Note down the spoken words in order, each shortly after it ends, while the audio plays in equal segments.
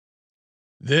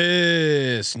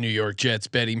This New York Jets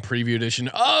betting preview edition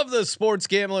of the Sports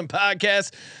Gambling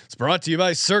Podcast is brought to you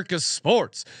by Circus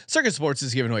Sports. Circus Sports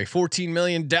is giving away $14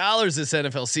 million this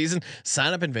NFL season.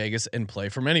 Sign up in Vegas and play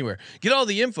from anywhere. Get all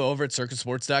the info over at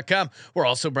circusports.com. We're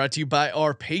also brought to you by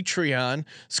our Patreon.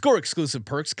 Score exclusive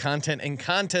perks, content, and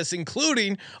contests,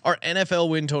 including our NFL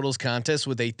win totals contest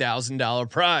with a $1,000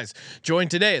 prize. Join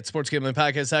today at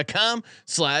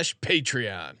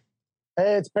sportsgamblingpodcast.com/Patreon.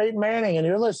 Hey, it's Peyton Manning, and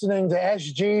you're listening to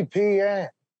SGPN.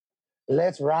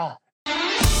 Let's ride.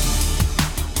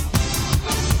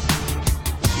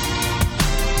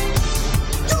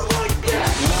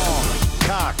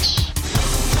 Cox.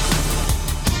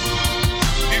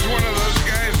 He's one of those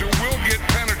guys who will get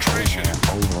penetration.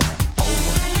 Over.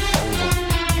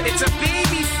 It's a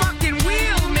baby fucking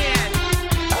wheel, man.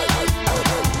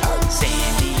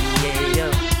 San Diego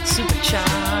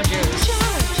Superchargers.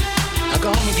 Now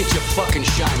go home and get your fucking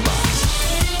shine box.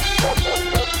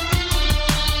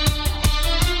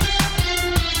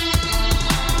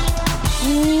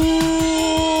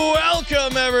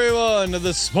 Welcome everyone to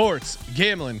the Sports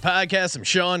Gambling Podcast. I'm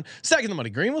Sean, stacking the money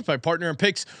green with my partner in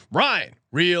picks, Ryan,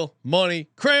 Real Money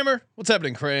Kramer. What's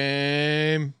happening,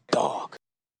 Kramer? Dog.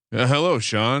 Hello,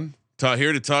 Sean.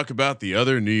 Here to talk about the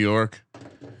other New York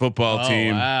football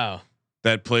team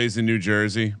that plays in New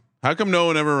Jersey. How come no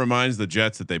one ever reminds the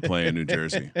Jets that they play in New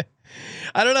Jersey?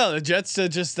 I don't know. The Jets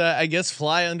just, I guess,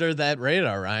 fly under that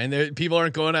radar, Ryan. People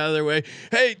aren't going out of their way.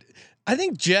 Hey, I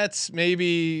think Jets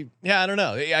maybe. Yeah, I don't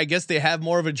know. I guess they have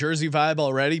more of a Jersey vibe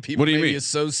already. People maybe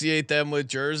associate them with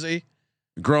Jersey.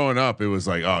 Growing up, it was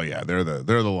like, oh yeah, they're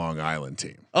the Long Island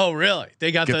team. Oh really?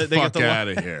 They got the fuck out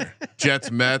of here. Jets,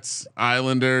 Mets,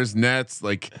 Islanders, Nets.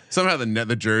 Like somehow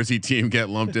the Jersey team get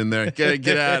lumped in there.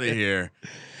 Get out of here.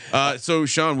 So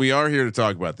Sean, we are here to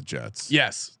talk about the Jets.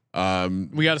 Yes.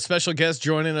 We got a special guest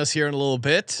joining us here in a little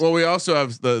bit. Well, we also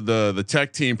have the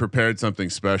tech team prepared something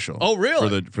special. Oh,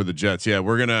 really? For the Jets. Yeah,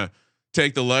 we're gonna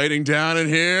take the lighting down in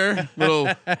here. Should we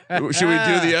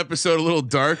do the episode a little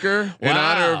darker in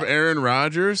honor of Aaron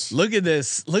Rodgers? Look at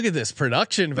this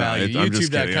production value.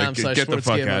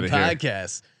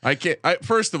 YouTube.com/sportsgamblingpodcast. I can't.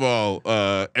 First of all,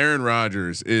 Aaron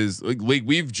Rodgers is like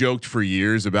we've joked for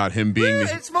years about him being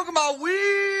smoking my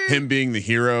weed. Him being the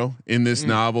hero in this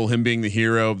novel, him being the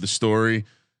hero of the story.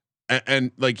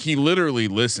 And like he literally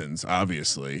listens,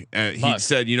 obviously. And he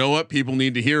said, "You know what? People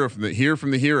need to hear from the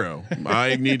hero.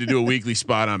 I need to do a weekly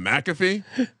spot on McAfee,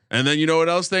 and then you know what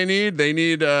else they need? They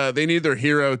need their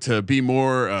hero to be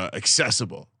more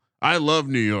accessible. I love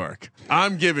New York.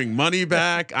 I'm giving money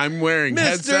back. I'm wearing Mr.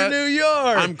 headset. New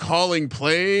York. I'm calling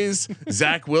plays.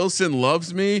 Zach Wilson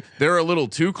loves me. They're a little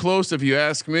too close, if you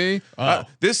ask me.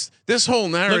 This whole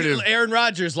narrative. Look, Aaron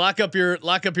Rodgers, lock up your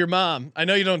mom. I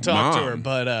know you don't talk to her,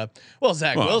 but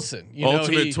Zach Wilson,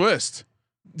 ultimate twist.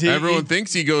 Everyone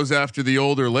thinks he goes after the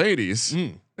older ladies.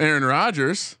 Aaron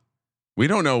Rodgers, we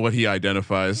don't know what he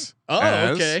identifies.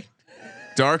 As. Okay.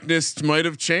 Darkness might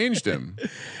have changed him.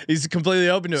 He's completely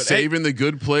open to it. Saving the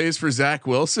good plays for Zach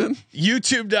Wilson.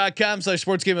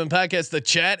 YouTube.com/sportsgamblingpodcast. The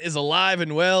chat is alive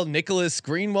and well. Nicholas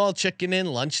Greenwald checking in.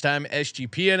 Lunchtime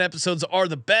SGPN episodes are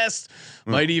the best.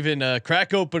 Might even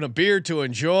crack open a beer to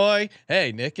enjoy.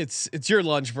 Hey, Nick, it's your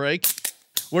lunch break.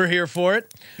 We're here for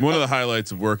it. One of the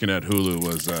highlights of working at Hulu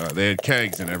was they had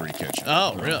kegs in every kitchen.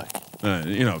 Oh, really?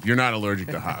 If you're not allergic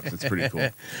to hops, it's pretty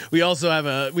cool. We also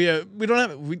have we don't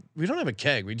have a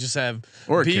keg. We just have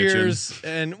beers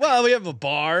and we have a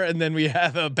bar and then we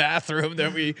have a bathroom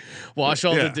that we wash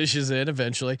all the dishes in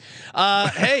eventually.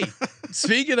 Hey,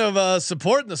 speaking of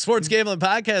supporting the Sports Gambling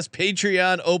Podcast,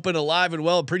 Patreon open, alive and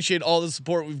well. Appreciate all the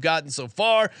support we've gotten so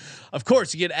far. Of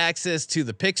course, you get access to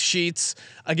the pick sheets.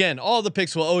 Again, all the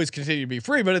picks will always continue to be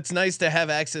free, but it's nice to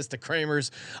have access to Kramer's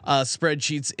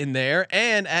spreadsheets in there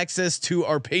and access to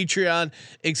our Patreon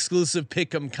exclusive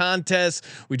pick'em contests.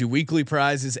 We do weekly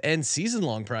prizes and season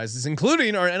long prizes,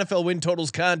 including our NFL win totals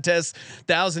contest.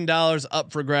 $1,000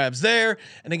 up for grabs there.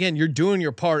 And again, you're doing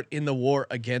your part in the war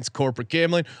against corporate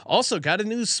gambling. Also got a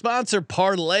new sponsor,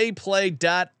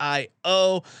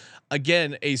 ParlayPlay.io.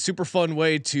 Again, a super fun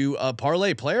way to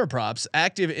parlay player props,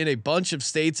 active in a bunch of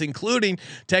states, including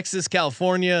Texas,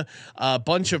 California, a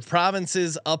bunch of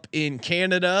provinces up in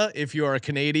Canada. If you are a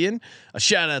Canadian, a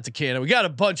shout out to Canada. We got a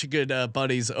bunch of good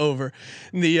buddies over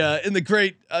in the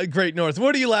great North.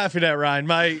 What are you laughing at,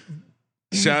 Ryan?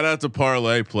 Shout out to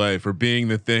Parlay Play for being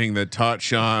the thing that taught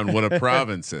Sean what a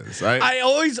province is. I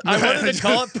wanted to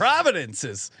call it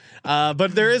providences,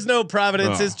 but there is no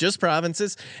providences, just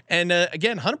provinces. And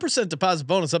again, 100% deposit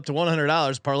bonus up to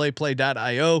 $100.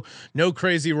 ParlayPlay.io. No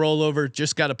crazy rollover.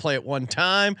 Just got to play it one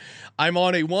time. I'm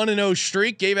on a 1-0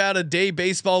 streak. Gave out a day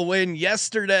baseball win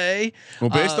yesterday. Well,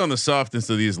 based on the softness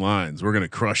of these lines, we're going to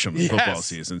crush them in football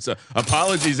season. So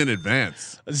apologies in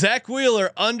advance. Zach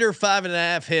Wheeler under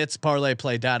 5.5 hits. ParlayPlay.io.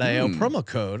 Promo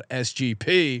code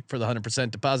SGP for the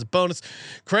 100% deposit bonus.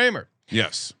 Kramer.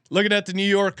 Yes. Looking at the New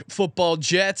York Football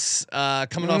Jets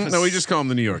coming off. No, we just call them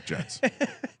the New York Jets.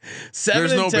 7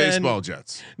 There's and no 10. baseball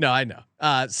Jets. No, I know.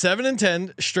 7 and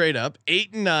 10 straight up.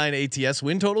 8 and 9 ATS.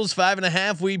 Win totals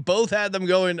 5.5. We both had them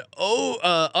going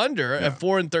under at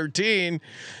 4 and 13.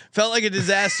 Felt like a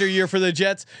disaster year for the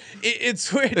Jets.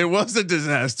 It's weird. It was a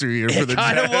disaster year for the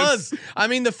Jets. It kind of was. I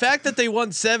mean, the fact that they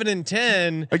won 7 and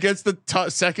 10 against the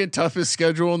second toughest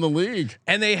schedule in the league,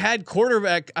 and they had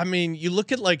quarterback. I mean, you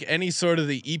look at like any sort of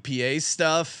the EPA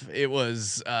stuff. It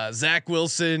was Zach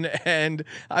Wilson, and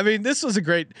I mean, this was a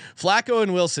great Flacco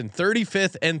and Wilson,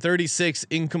 35th and 36th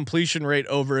in completion rate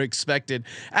over expected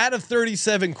out of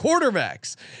 37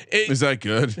 quarterbacks. Is that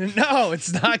good? No,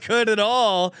 it's not good at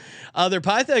all. Their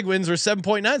Pythag wins were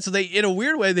 7.9, so they, in a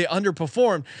weird way, they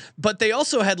underperformed. But they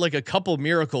also had like a couple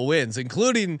miracle wins,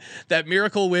 including that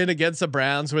miracle win against the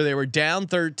Browns where they were down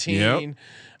 13. Yep.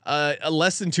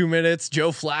 Less than 2 minutes, Joe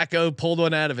Flacco pulled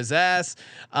one out of his ass.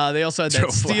 They also had that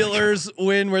Steelers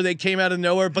win where they came out of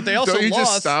nowhere, but they also Don't you lost.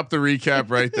 Just stop the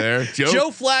recap right there. Joe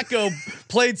Flacco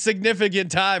played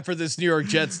significant time for this New York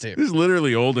Jets team. He's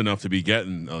literally old enough to be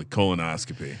getting a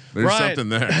colonoscopy. There's something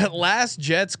there. Last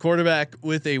Jets quarterback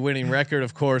with a winning record,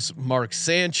 of course, Mark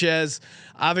Sanchez.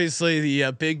 Obviously,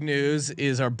 the big news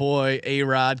is our boy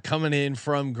A-Rod coming in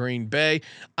from Green Bay.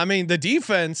 I mean, the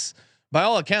defense, by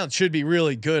all accounts, should be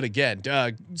really good again.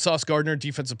 Sauce Gardner,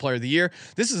 Defensive Player of the Year.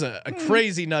 This is a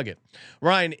crazy nugget.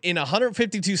 Ryan, in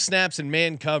 152 snaps in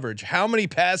man coverage, how many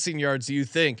passing yards do you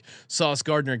think Sauce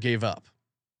Gardner gave up?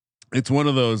 It's one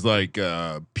of those like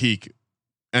peak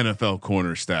NFL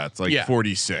corner stats, like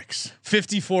 46,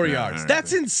 54 yards. Right.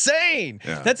 That's insane.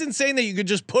 Yeah. That's insane that you could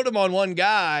just put him on one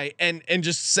guy and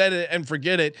just set it and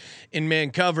forget it in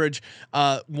man coverage.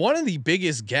 One of the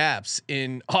biggest gaps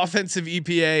in offensive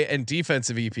EPA and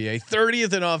defensive EPA,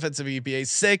 30th in offensive EPA,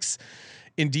 6th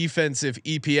in defensive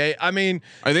EPA. I mean,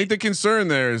 I think the concern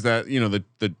there is that, you know, the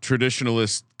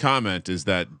traditionalist comment is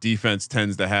that defense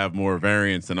tends to have more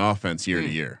variance than offense year to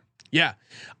year. Yeah.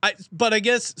 But I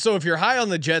guess so. If you're high on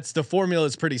the Jets, the formula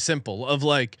is pretty simple of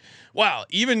like, wow,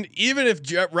 even if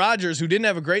Rodgers, who didn't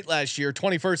have a great last year,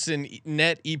 21st in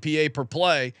net EPA per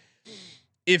play,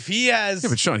 if he has,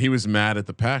 but Sean, he was mad at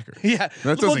the Packers. Yeah,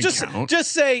 that doesn't count.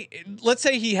 Just say, let's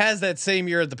say he has that same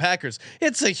year at the Packers.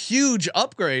 It's a huge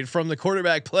upgrade from the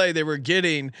quarterback play they were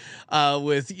getting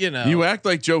with, you know. You act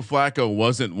like Joe Flacco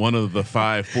wasn't one of the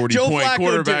 5 40-point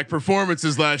quarterback performance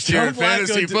last year in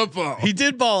fantasy football. He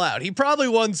did ball out. He probably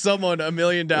won someone $1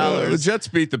 million. The Jets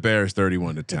beat the Bears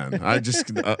 31-10. I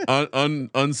just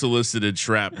unsolicited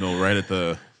shrapnel right at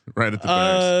the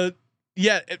Bears.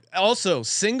 Yeah. Also,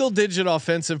 single-digit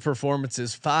offensive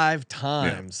performances 5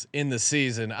 times in the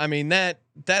season. I mean,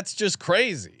 that's just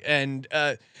crazy. And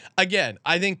again,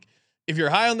 I think if you're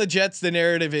high on the Jets, the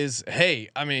narrative is, hey,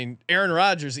 I mean, Aaron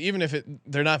Rodgers, even if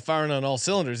they're not firing on all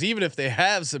cylinders, even if they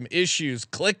have some issues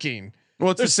clicking,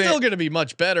 they're still going to be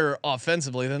much better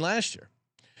offensively than last year.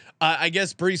 I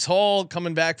guess Breece Hall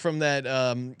coming back from that,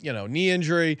 knee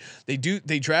injury. They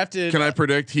drafted. Can I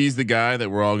predict he's the guy that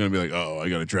we're all going to be like, oh, I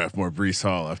got to draft more Breece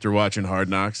Hall after watching Hard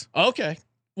Knocks? Okay.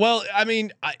 Well, I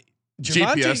mean,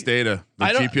 GPS data. The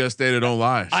GPS data don't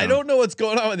lie. I don't know what's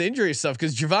going on with injury stuff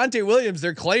because Javonte Williams,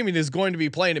 they're claiming, is going to be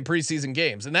playing in preseason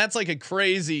games, and that's like a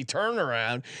crazy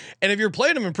turnaround. And if you're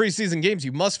playing him in preseason games,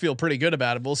 you must feel pretty good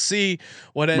about it. We'll see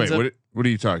what ends up. What are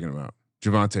you talking about?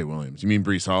 Javonte Williams. You mean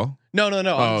Breece Hall? No.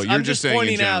 Oh, I'm just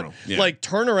pointing out like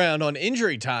turnaround on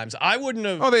injury times. I wouldn't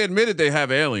have. Oh, they admitted they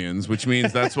have aliens, which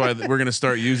means that's why we're going to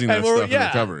start using that stuff in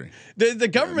recovery. The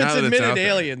government's admitted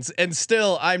aliens, and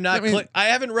still I'm not. I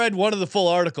haven't read one of the full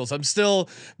articles. I'm still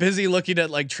busy looking at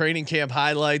like training camp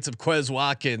highlights of Quez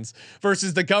Watkins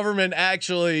versus the government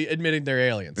actually admitting they're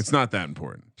aliens. It's not that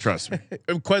important. Trust me.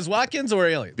 Quez Watkins or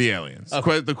aliens? The aliens.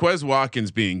 Okay. The Quez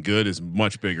Watkins being good is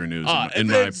much bigger news.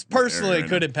 Personally,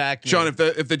 could impact me. Sean, if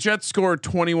the Jets scored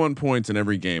 21 points in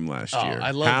every game last year,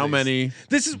 how many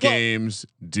games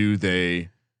do they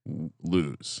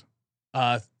lose?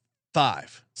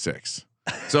 5. 6.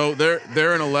 So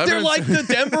they're an 11. They're like the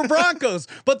Denver Broncos,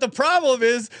 but the problem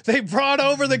is they brought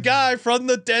over the guy from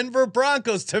the Denver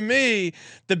Broncos. To me,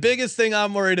 the biggest thing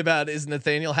I'm worried about is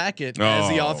Nathaniel Hackett as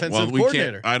the offensive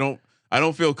coordinator. I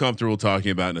don't feel comfortable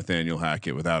talking about Nathaniel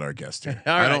Hackett without our guest here.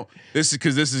 All right. This is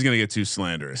because this is going to get too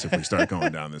slanderous if we start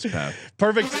going down this path.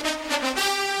 Perfect.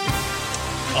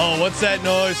 Oh, what's that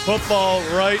noise? Football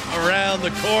right around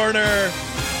the corner.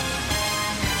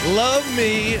 Love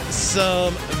me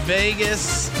some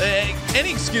Vegas.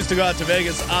 Any excuse to go out to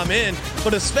Vegas, I'm in.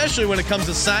 But especially when it comes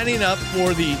to signing up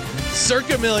for the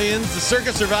Circa Millions, the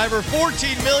Circa Survivor,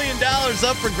 $14 million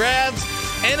up for grabs,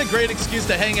 and a great excuse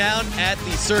to hang out at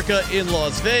the Circa in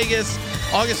Las Vegas.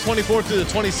 August 24th through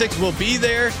the 26th, we'll be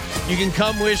there. You can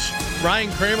come wish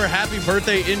Ryan Kramer happy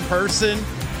birthday in person.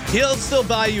 He'll still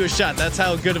buy you a shot. That's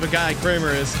how good of a guy Kramer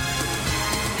is.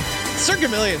 Circa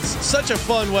Millions, such a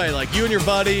fun way. Like you and your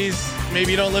buddies, maybe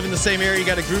you don't live in the same area, you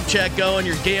got a group chat going,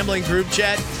 your gambling group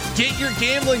chat. Get your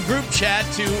gambling group chat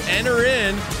to enter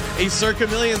in a Circa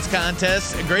Millions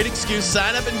contest. A great excuse.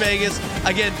 Sign up in Vegas.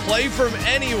 Again, play from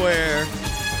anywhere.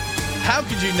 How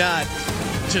could you not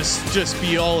just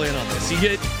be all in on this?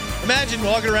 Imagine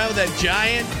walking around with that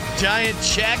giant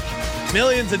check,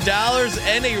 millions of dollars,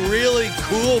 and a really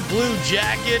cool blue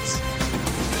jacket.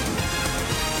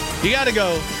 You got to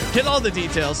go. Get all the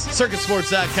details,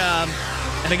 circuitsports.com.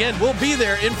 And again, we'll be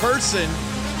there in person,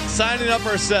 signing up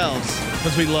ourselves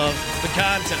because we love the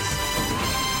contest.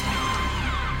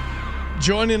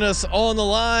 Joining us on the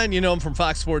line, you know him from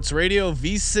Fox Sports Radio,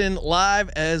 VSiN Live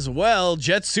as well.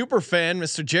 Jets super fan,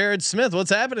 Mr. Jared Smith.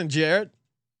 What's happening, Jared?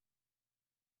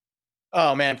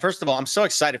 Oh man, first of all, I'm so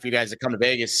excited for you guys to come to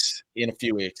Vegas in a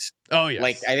few weeks. Oh yeah,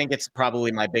 like I think it's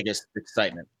probably my biggest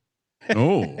excitement.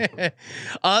 Oh,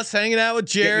 us hanging out with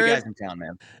Jared. Get you guys in town,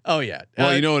 man. Oh yeah.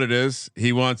 Well, you know what it is.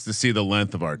 He wants to see the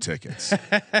length of our tickets.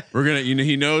 We're gonna,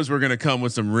 he knows we're gonna come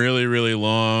with some really, really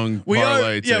long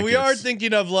parlay tickets. We are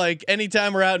thinking of like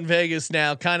anytime we're out in Vegas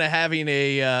now, kind of having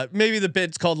a maybe the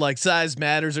bit's called like Size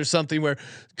Matters or something where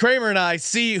Kramer and I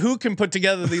see who can put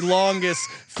together the longest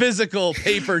physical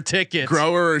paper ticket.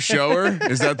 Grower or shower?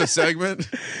 Is that the segment?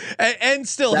 And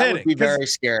still that hit would it. Be very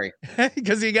scary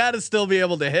because you got to still be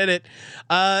able to hit it.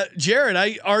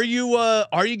 Jared, are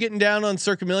you getting down on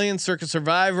Circa Millions, Circa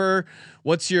Survivor?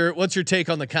 What's your take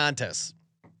on the contest?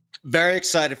 Very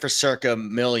excited for Circa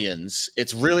Millions.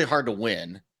 It's really hard to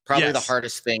win. Probably the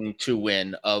hardest thing to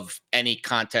win of any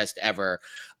contest ever.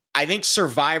 I think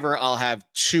Survivor, I'll have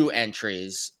 2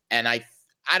 entries, and I'm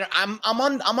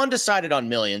undecided on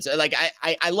Millions. Like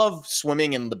I love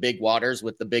swimming in the big waters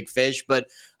with the big fish, but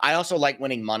I also like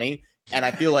winning money. And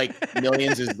I feel like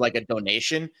Millions is like a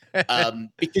donation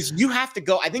because you have to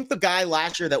go. I think the guy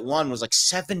last year that won was like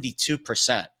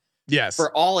 72%. Yes.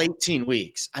 For all 18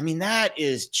 weeks. I mean, that's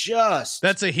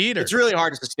a heater. It's really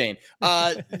hard to sustain.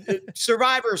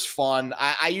 Survivor's fun.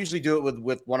 I usually do it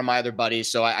with one of my other buddies.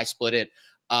 So I split it.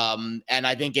 And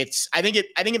I think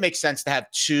it makes sense to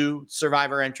have 2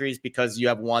 Survivor entries because you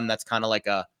have one that's kind of like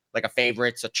a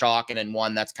favorite, a chalk, and then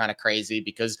one that's kind of crazy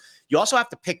because you also have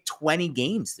to pick 20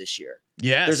 games this year.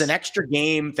 Yes. There's an extra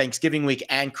game Thanksgiving week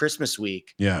and Christmas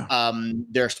week. Yeah.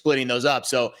 They're splitting those up.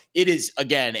 So it is,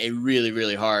 again, a really,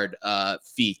 really hard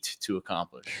feat to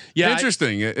accomplish. Yeah.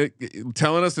 Interesting.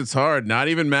 Telling us it's hard. Not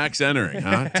even max entering,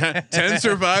 huh? 10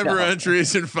 Survivor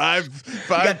entries and five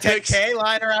picks. 10K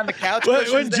lying around the couch.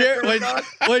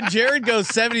 When Jared goes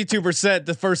 72%,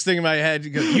 the first thing in my head,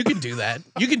 you can do that.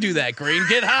 You can do that, Green.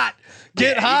 Get hot.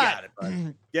 Get hot. You got it,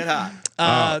 buddy. Get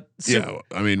hot. Yeah,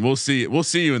 I mean, we'll see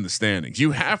you in the standings.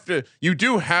 You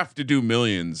do have to do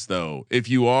Millions though. If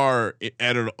you are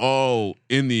at all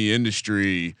in the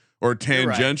industry or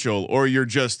tangential, or you're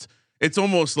just, it's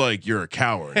almost like you're a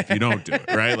coward if you don't do it,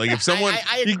 right? Like if someone,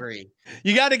 I agree.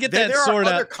 You got to get that sort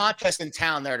of. Other contests in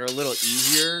town that are a little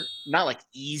easier, not like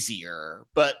easier,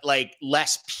 but like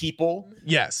less people.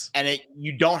 Yes. And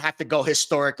you don't have to go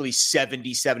historically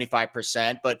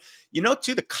 70-75%, but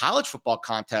too, the college football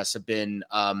contests have been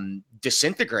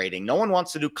disintegrating. No one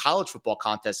wants to do college football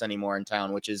contests anymore in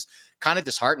town, which is kind of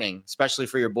disheartening, especially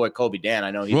for your boy Kobe Dan.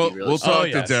 I know he'd be really. We'll talk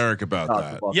to Derek about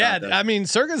that. Yeah, contest. I mean,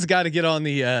 Circa's got to get on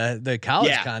the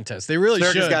college contest. They really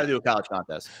should. Circa's got to do a college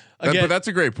contest. But that's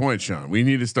a great point, Sean. We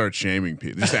need to start shaming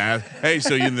people. Just ask, hey,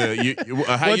 so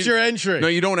what's your entry? No,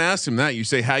 you don't ask them that. You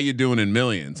say, how you doing in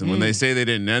Millions? And when they say they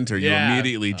didn't enter, you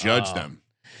immediately judge them.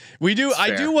 We do.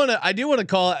 I do want to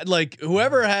call it, like,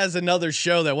 whoever has another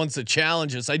show that wants to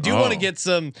challenge us. I do want to get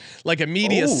some, like, a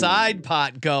media side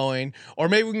pot going, or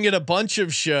maybe we can get a bunch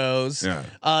of shows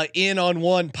in on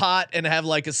one pot and have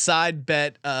like a side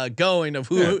bet going of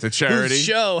whose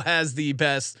show has the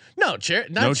best. No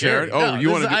charity. Oh, you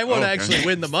want to? I want to actually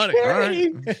win the money. All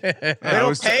right. They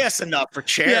don't pay us enough for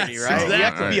charity, right? Exactly. You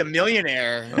have to be a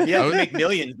millionaire. You have to make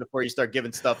millions before you start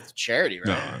giving stuff to charity,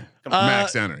 right? No,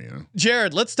 max enter,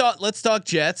 Jared, let's talk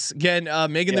Jets again.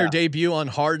 Making their debut on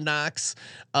Hard Knocks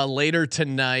later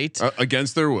tonight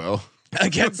against their will.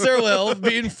 Against their will,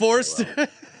 being forced to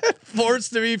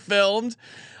be filmed.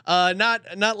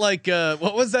 Not like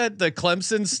what was that, the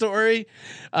Clemson story?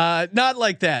 Not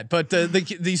like that, but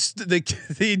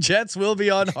the Jets will be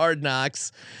on Hard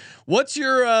Knocks. What's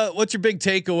your big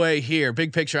takeaway here?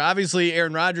 Big picture. Obviously,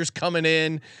 Aaron Rodgers coming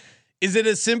in. Is it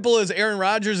as simple as Aaron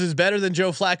Rodgers is better than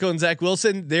Joe Flacco and Zach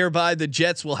Wilson? Thereby, the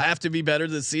Jets will have to be better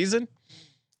this season.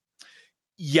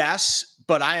 Yes,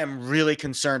 but I am really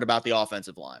concerned about the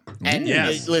offensive line. And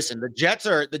listen, the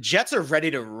Jets are ready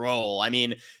to roll. I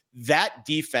mean, that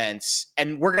defense,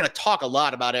 and we're going to talk a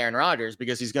lot about Aaron Rodgers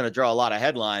because he's going to draw a lot of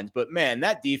headlines, but man,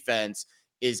 that defense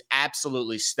is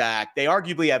absolutely stacked. They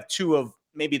arguably have two of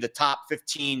maybe the top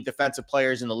 15 defensive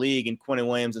players in the league in Quinnen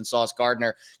Williams and Sauce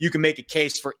Gardner. You can make a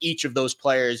case for each of those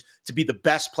players to be the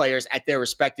best players at their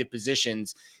respective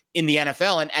positions in the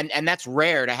NFL. And that's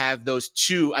rare to have those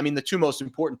two. I mean, the two most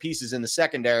important pieces in the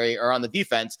secondary or on the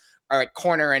defense are at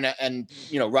corner and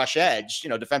rush edge,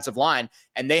 defensive line.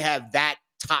 And they have that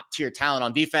top tier talent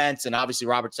on defense. And obviously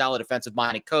Robert Saleh, defensive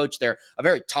minded coach. They're a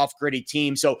very tough, gritty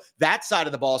team. So that side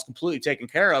of the ball is completely taken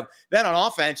care of. Then on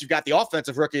offense, you've got the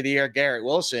offensive rookie of the year, Garrett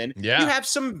Wilson. Yeah. You have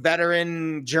some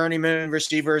veteran journeyman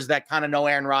receivers that kind of know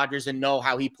Aaron Rodgers and know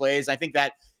how he plays. I think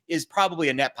that is probably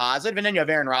a net positive. And then you have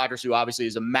Aaron Rodgers, who obviously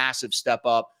is a massive step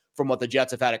up from what the Jets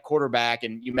have had at quarterback.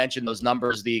 And you mentioned those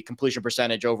numbers, the completion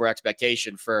percentage over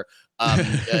expectation for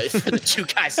the two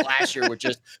guys last year were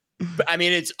just, I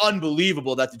mean, it's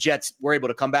unbelievable that the Jets were able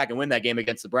to come back and win that game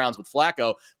against the Browns with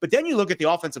Flacco. But then you look at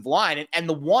the offensive line and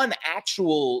the one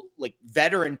actual like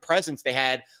veteran presence they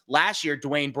had last year,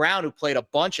 Dwayne Brown, who played a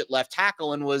bunch at left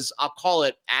tackle and was, I'll call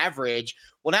it average.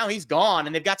 Well, now he's gone,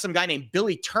 and they've got some guy named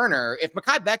Billy Turner. If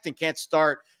Mekhi Becton can't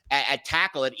start at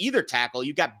tackle, at either tackle,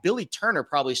 you've got Billy Turner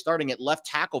probably starting at left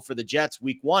tackle for the Jets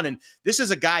week 1. And this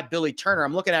is a guy, Billy Turner,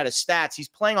 I'm looking at his stats. He's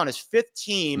playing on his 5th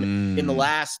team in the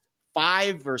last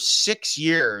 5 or 6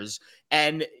 years.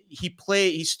 And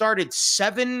he started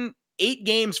 7-8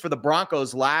 games for the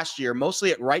Broncos last year,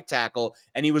 mostly at right tackle.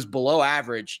 And he was below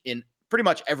average in pretty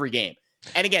much every game.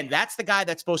 And again, that's the guy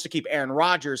that's supposed to keep Aaron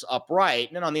Rodgers upright.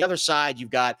 And then on the other side, you've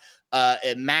got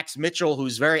Max Mitchell,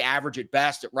 who's very average at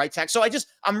best at right tackle. So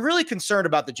I'm really concerned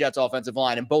about the Jets offensive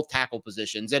line in both tackle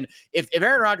positions. And if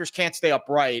Aaron Rodgers can't stay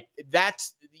upright,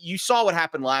 you saw what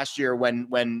happened last year when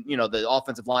the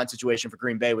offensive line situation for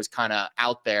Green Bay was kind of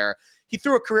out there. He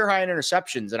threw a career high in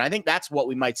interceptions. And I think that's what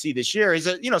we might see this year is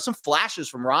some flashes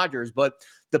from Rodgers, but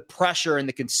the pressure and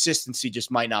the consistency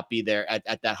just might not be there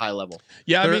at that high level.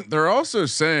 Yeah. They're also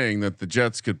saying that the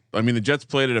Jets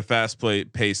played at a fast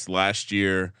pace last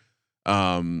year.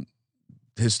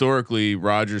 Historically,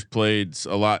 Rodgers played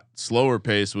a lot slower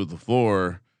pace with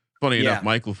LaFleur. Funny enough,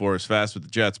 Mike LaFleur is fast with the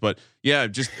Jets, but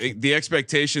just the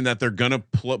expectation that they're gonna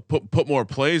put more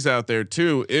plays out there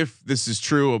too. If this is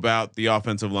true about the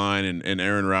offensive line and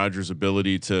Aaron Rodgers'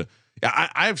 ability to,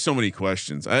 I have so many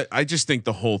questions. I just think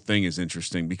the whole thing is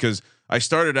interesting because I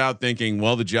started out thinking,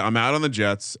 well, I'm out on the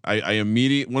Jets.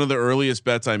 One of the earliest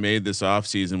bets I made this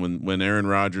offseason when Aaron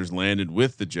Rodgers landed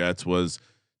with the Jets was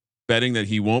betting that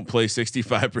he won't play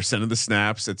 65% of the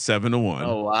snaps at 7-1.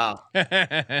 Oh, wow.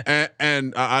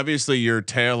 and obviously your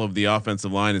tale of the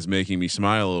offensive line is making me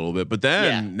smile a little bit, but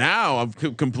then now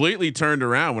I've completely turned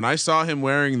around. When I saw him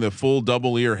wearing the full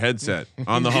double ear headset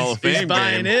on the Hall of Fame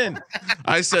buying game, in.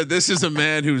 I said, this is a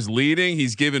man who's leading.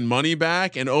 He's giving money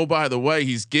back. And oh, by the way,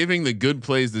 he's giving the good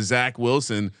plays to Zach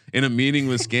Wilson in a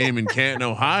meaningless game in Canton,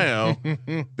 Ohio.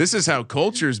 This is how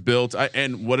culture's built.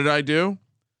 And what did I do?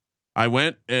 I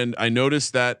went and I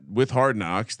noticed that with Hard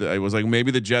Knocks that I was like, maybe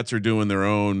the Jets are doing their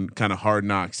own kind of Hard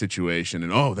Knock situation.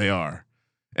 And they are.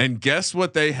 And guess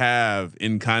what they have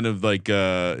in kind of like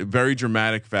a very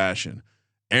dramatic fashion?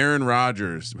 Aaron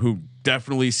Rodgers, who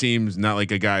definitely seems not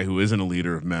like a guy who isn't a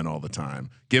leader of men all the time,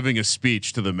 giving a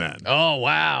speech to the men. Oh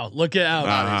wow, look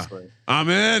out! I'm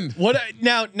in. What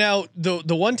now?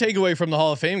 The one takeaway from the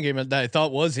Hall of Fame game that I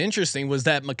thought was interesting was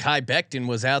that Mekhi Becton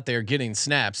was out there getting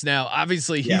snaps. Now,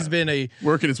 obviously, he's been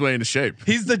working his way into shape.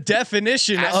 He's the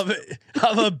definition of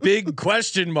a big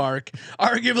question mark,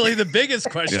 arguably the biggest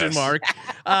question mark.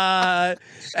 And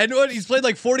he's played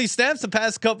like 40 snaps the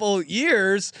past couple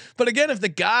years. But again, if the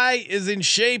guy is in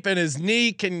shape and his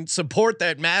knee can support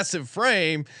that massive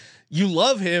frame, you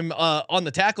love him on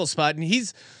the tackle spot,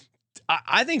 and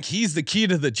I think he's the key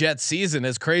to the Jets season,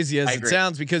 as crazy as it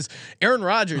sounds, because Aaron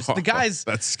Rodgers, the guy's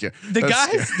that's scary. The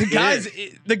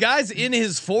guy's in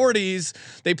his 40s.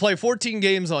 They play 14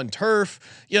 games on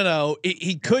turf. You know,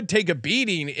 he could take a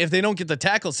beating if they don't get the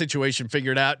tackle situation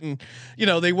figured out. And you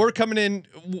know, they were coming in.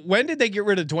 When did they get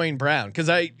rid of Dwayne Brown? Because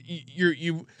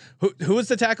who is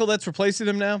the tackle that's replacing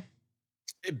him now?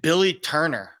 Billy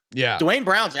Turner. Yeah. Dwayne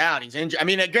Brown's out. He's injured. I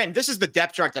mean, again, this is the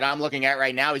depth chart that I'm looking at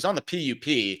right now. He's on the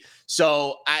PUP.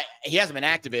 So he hasn't been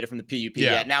activated from the PUP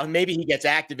yet. Now, maybe he gets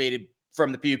activated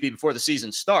from the PUP before the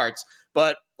season starts.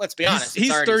 But let's be honest.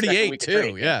 He's 38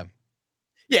 too. Yeah.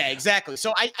 Yeah, exactly.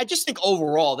 So I just think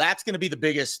overall that's going to be the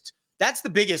biggest. That's the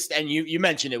biggest. And you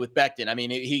mentioned it with Becton. I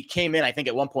mean, he came in, I think,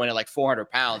 at one point at like 400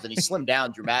 pounds, and he slimmed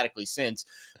down dramatically since.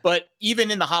 But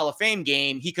even in the Hall of Fame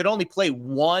game, he could only play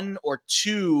 1 or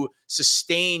 2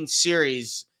 sustained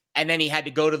series, and then he had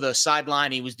to go to the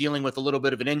sideline. He was dealing with a little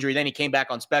bit of an injury. Then he came back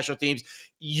on special teams.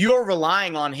 You're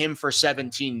relying on him for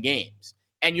 17 games,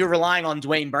 and you're relying on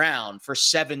Dwayne Brown for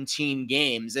 17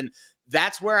 games. And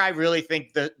that's where I really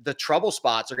think the trouble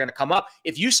spots are going to come up.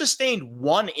 If you sustained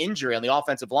 1 injury on the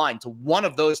offensive line to one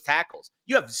of those tackles,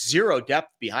 you have 0 depth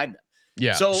behind them.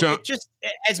 Yeah. So it just,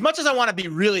 as much as I want to be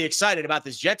really excited about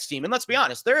this Jets team, and let's be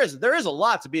honest, there is a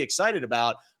lot to be excited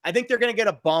about. I think they're going to get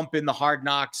a bump in the Hard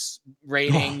Knocks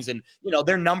ratings, and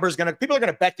their numbers people are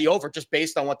going to bet the over just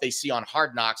based on what they see on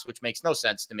Hard Knocks, which makes no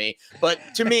sense to me. But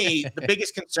to me, the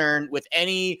biggest concern with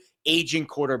any aging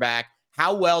quarterback,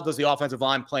 how well does the offensive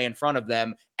line play in front of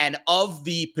them? And of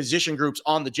the position groups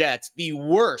on the Jets, the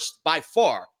worst by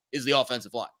far is the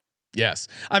offensive line. Yes.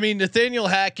 I mean, Nathaniel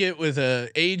Hackett with a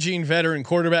aging veteran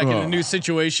quarterback in a new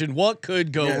situation. What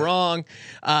could go wrong?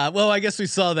 Well, I guess we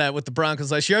saw that with the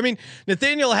Broncos last year. I mean,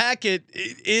 Nathaniel Hackett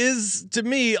is, to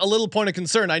me, a little point of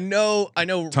concern. I know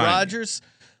Rodgers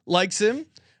likes him,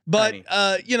 but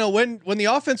when the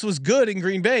offense was good in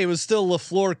Green Bay, it was still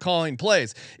LaFleur calling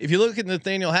plays. If you look at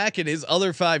Nathaniel Hackett, his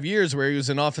other 5 years where he was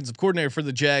an offensive coordinator for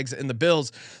the Jags and the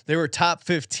Bills, they were top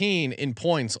 15 in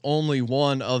points, only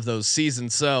one of those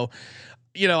seasons. So,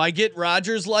 I get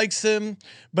Rodgers likes him,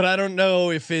 but I don't know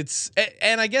if it's,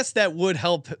 and I guess that would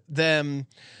help them.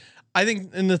 I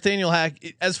think Nathaniel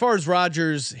Hackett, as far as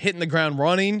Rodgers hitting the ground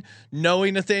running,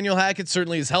 knowing Nathaniel Hackett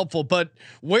certainly is helpful. But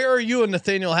where are you in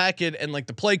Nathaniel Hackett and like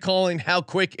the play calling, how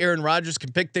quick Aaron Rodgers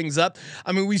can pick things up?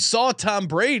 I mean, we saw Tom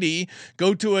Brady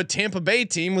go to a Tampa Bay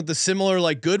team with a similar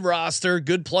like good roster,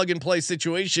 good plug and play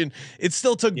situation. It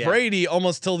still took Brady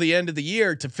almost till the end of the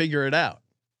year to figure it out.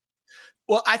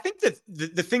 Well, I think that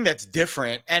the thing that's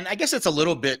different, and I guess it's a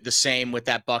little bit the same with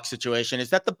that Bucs situation, is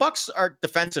that the Bucs are a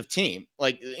defensive team.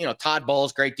 Like, Todd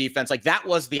Bowles, great defense. Like that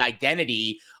was the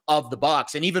identity of the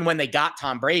Bucs. And even when they got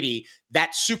Tom Brady,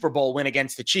 that Super Bowl win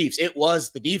against the Chiefs, it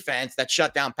was the defense that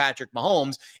shut down Patrick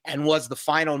Mahomes and was the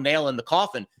final nail in the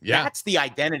coffin. Yeah. That's the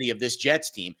identity of this Jets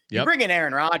team. You bring in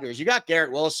Aaron Rodgers, you got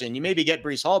Garrett Wilson, you maybe get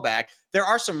Breece Hall back. There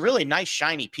are some really nice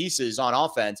shiny pieces on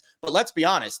offense, but let's be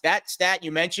honest, that stat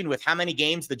you mentioned with how many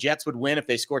games the Jets would win if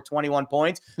they scored 21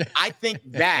 points, I think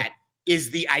that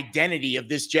is the identity of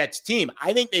this Jets team.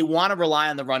 I think they want to rely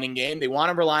on the running game. They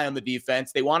want to rely on the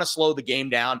defense. They want to slow the game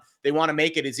down. They want to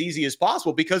make it as easy as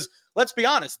possible because let's be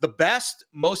honest, the best,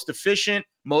 most efficient,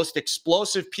 most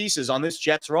explosive pieces on this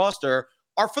Jets roster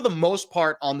are for the most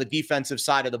part on the defensive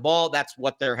side of the ball. That's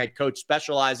what their head coach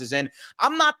specializes in.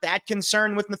 I'm not that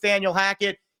concerned with Nathaniel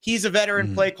Hackett. He's a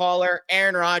veteran play caller.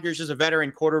 Aaron Rodgers is a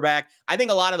veteran quarterback. I think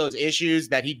a lot of those issues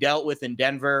that he dealt with in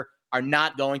Denver are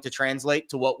not going to translate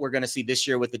to what we're going to see this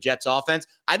year with the Jets offense.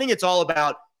 I think it's all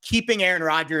about keeping Aaron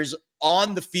Rodgers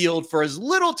on the field for as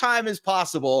little time as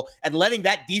possible and letting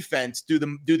that defense do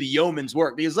the yeoman's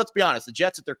work. Because let's be honest, the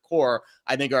Jets at their core,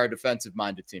 I think, are a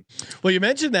defensive-minded team. Well, you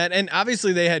mentioned that, and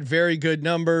obviously they had very good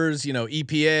numbers,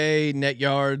 EPA, net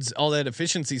yards, all that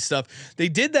efficiency stuff. They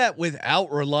did that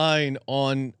without relying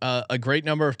on a great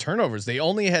number of turnovers. They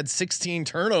only had 16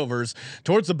 turnovers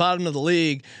towards the bottom of the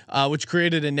league, which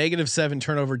created a -7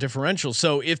 turnover differential.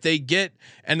 So if they get,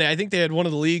 and I think they had one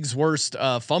of the league's worst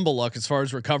fumble luck as far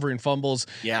as recovering fumbles fumbles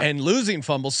and losing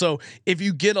fumbles. So if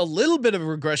you get a little bit of a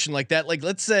regression like that, like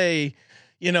let's say,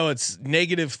 it's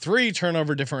 -3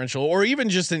 turnover differential, or even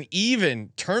just an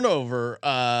even turnover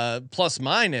plus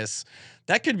minus,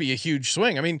 that could be a huge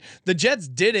swing. I mean, the Jets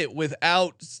did it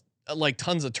without like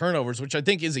tons of turnovers, which I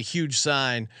think is a huge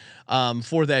sign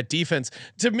for that defense.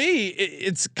 To me,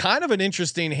 it's kind of an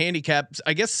interesting handicap,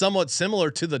 I guess, somewhat similar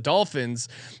to the Dolphins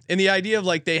in the idea of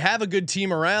like they have a good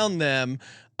team around them.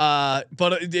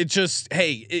 But it just,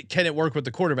 can it work with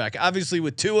the quarterback? Obviously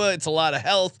with Tua, it's a lot of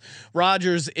health.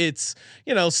 Rodgers, it's,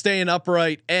 staying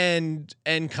upright and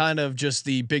kind of just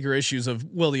the bigger issues of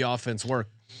will the offense work?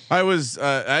 I was,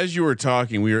 as you were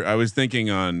talking, I was thinking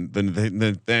on the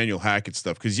Nathaniel Hackett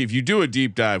stuff. Cause if you do a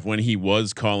deep dive when he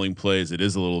was calling plays, it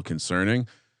is a little concerning.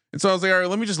 And so I was like, all right,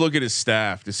 let me just look at his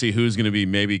staff to see who's going to be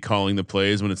maybe calling the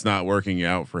plays when it's not working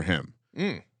out for him.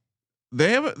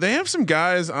 They have some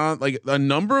guys on, like a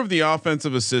number of the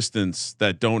offensive assistants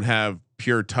that don't have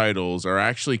pure titles are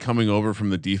actually coming over from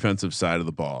the defensive side of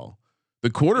the ball. The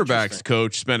quarterback's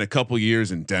coach spent a couple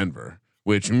years in Denver,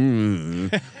 which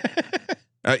you've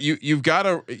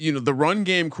got the run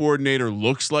game coordinator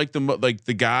looks like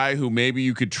the guy who maybe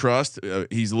you could trust.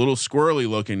 He's a little squirrely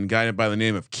looking guy by the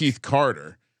name of Keith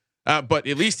Carter. But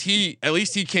at least he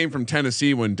came from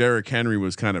Tennessee when Derrick Henry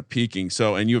was kind of peaking.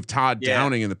 So, and you have Todd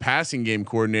Downing in the passing game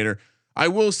coordinator. I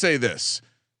will say this: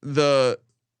 the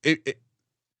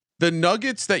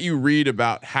nuggets that you read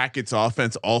about Hackett's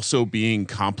offense also being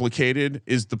complicated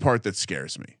is the part that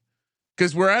scares me,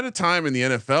 because we're at a time in the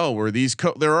NFL where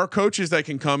there are coaches that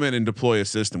can come in and deploy a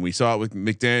system. We saw it with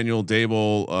McDaniel,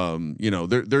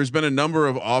 Dable. There's been a number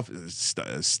of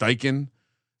Steichen.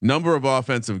 Number of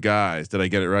offensive guys. Did I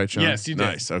get it right, Sean? Yes, you did.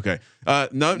 Nice. Okay.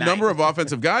 Number of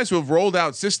offensive guys who have rolled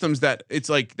out systems that it's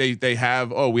like they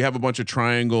have. We have a bunch of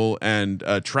triangle and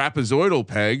trapezoidal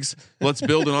pegs. Let's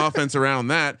build an offense around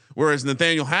that. Whereas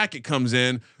Nathaniel Hackett comes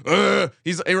in.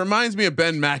 It reminds me of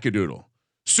Ben McAdoodle.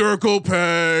 Circle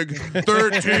peg,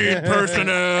 13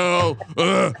 personnel.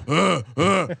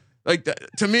 Like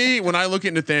to me, when I look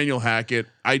at Nathaniel Hackett,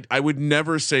 I would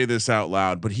never say this out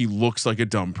loud, but he looks like a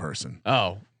dumb person.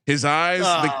 Oh. His eyes,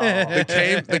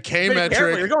 the K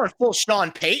metric. You're going full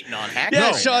Sean Payton on Hackett.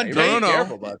 Yeah, Sean Payton.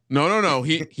 No.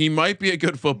 He might be a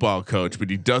good football coach,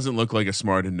 but he doesn't look like a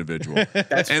smart individual.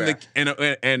 That's fair.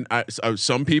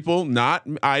 Some people,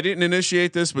 I didn't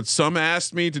initiate this, but some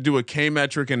asked me to do a K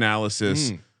metric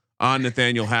analysis on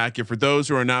Nathaniel Hackett. For those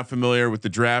who are not familiar with the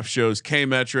draft shows, K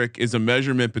metric is a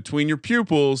measurement between your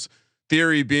pupils.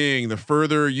 Theory being the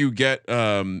further you get,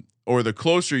 or the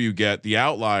closer you get, the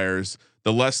outliers,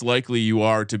 the less likely you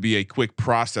are to be a quick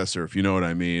processor, if you know what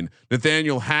I mean.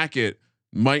 Nathaniel Hackett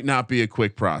might not be a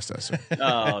quick processor.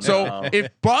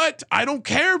 But I don't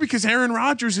care because Aaron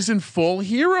Rodgers is in full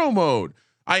hero mode.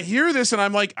 I hear this and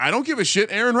I'm like, I don't give a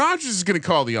shit. Aaron Rodgers is going to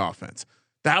call the offense.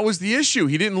 That was the issue.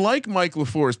 He didn't like Mike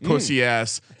LaFleur's pussy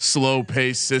ass, slow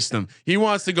paced system. He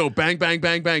wants to go bang, bang,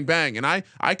 bang, bang, bang. And I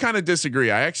kind of disagree.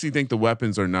 I actually think the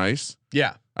weapons are nice.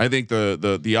 Yeah. I think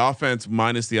the offense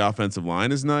minus the offensive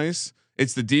line is nice.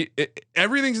 It's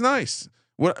everything's nice.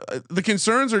 What the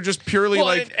concerns are just purely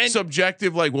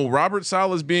subjective. Like, well, Robert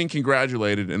Saleh is being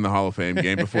congratulated in the Hall of Fame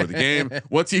game before the game.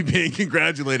 What's he being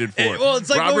congratulated for? It's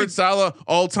like Robert Saleh,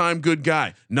 all-time good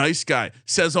guy, nice guy,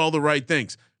 says all the right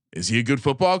things. Is he a good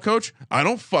football coach? I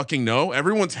don't fucking know.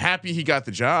 Everyone's happy he got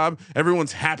the job.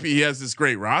 Everyone's happy he has this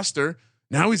great roster.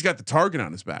 Now he's got the target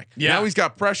on his back. Yeah. Now he's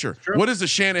got pressure. True. What does a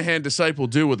Shanahan disciple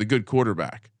do with a good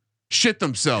quarterback? Shit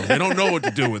themselves. They don't know what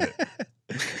to do with it.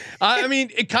 I mean,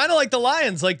 it kind of like the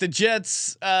Lions, like the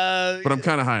Jets. But I'm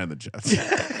kind of high on the Jets.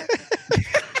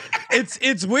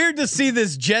 It's weird to see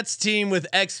this Jets team with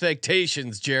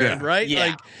expectations, Jared. Right? Yeah.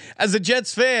 Like as a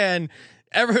Jets fan,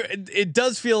 it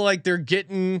does feel like they're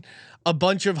getting a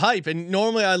bunch of hype, and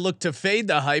normally I look to fade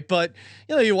the hype, but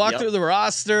you walk through the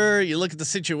roster, you look at the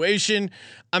situation.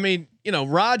 I mean,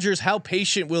 Rodgers, how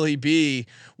patient will he be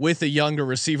with a younger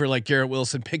receiver like Garrett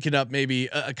Wilson picking up maybe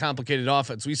a complicated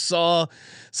offense? We saw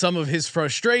some of his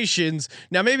frustrations.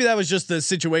 Now, maybe that was just the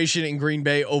situation in Green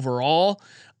Bay overall.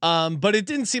 But it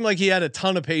didn't seem like he had a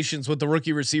ton of patience with the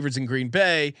rookie receivers in Green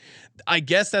Bay. I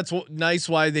guess that's nice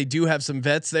why they do have some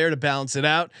vets there to balance it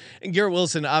out. And Garrett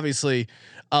Wilson obviously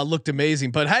looked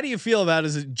amazing. But how do you feel about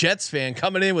as a Jets fan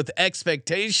coming in with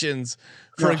expectations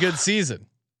for a good season?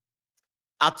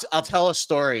 I'll tell a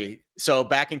story. So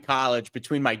back in college,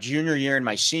 between my junior year and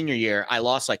my senior year, I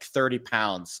lost like 30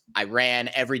 pounds. I ran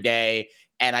every day.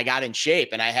 And I got in shape,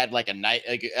 and I had like a night.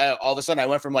 All of a sudden, I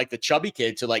went from like the chubby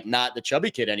kid to like not the chubby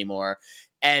kid anymore.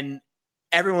 And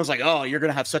everyone's like, "Oh, you're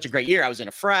gonna have such a great year." I was in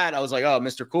a frat. I was like, "Oh,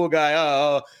 Mr. Cool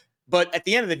Guy." But at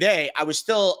the end of the day, I was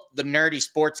still the nerdy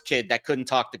sports kid that couldn't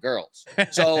talk to girls.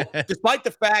 So despite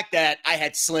the fact that I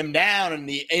had slimmed down and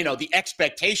the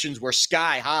expectations were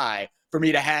sky high for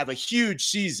me to have a huge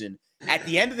season, at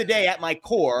the end of the day, at my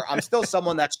core, I'm still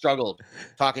someone that struggled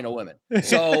talking to women.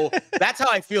 So that's how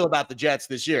I feel about the Jets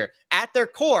this year. At their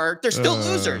core, they're still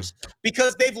losers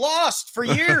because they've lost for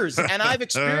years, and I've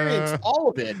experienced all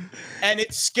of it. And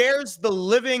it scares the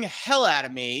living hell out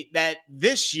of me that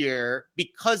this year,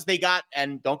 because they got,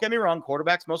 and don't get me wrong,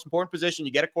 quarterback's most important position.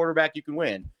 You get a quarterback, you can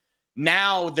win.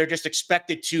 Now they're just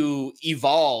expected to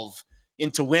evolve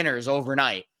into winners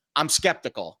overnight. I'm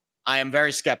skeptical. I am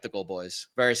very skeptical, boys.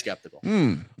 Very skeptical.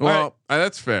 Well,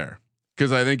 that's fair.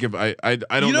 Because I think if I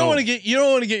don't you don't want to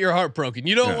get your heart broken.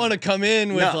 You don't want to come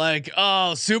in with like,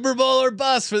 oh, Super Bowl or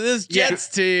bust for this Jets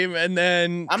team, and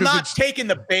then I'm not taking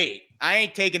the bait. I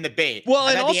ain't taking the bait. Well,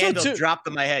 I've and had also the anvil dropped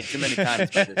in my head too many times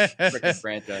by this freaking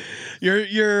franchise.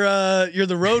 You're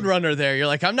the road runner there. You're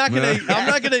like, I'm not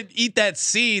gonna eat that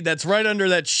seed that's right under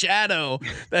that shadow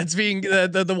that's being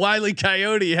the Wile E.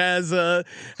 Coyote has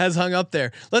hung up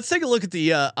there. Let's take a look at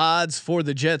the odds for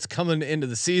the Jets coming into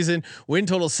the season. Win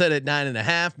total set at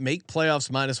 9.5. Make playoffs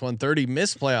 -130.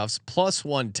 Miss playoffs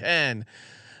 +110.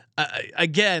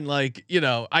 Again, like,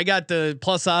 I got the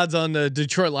plus odds on the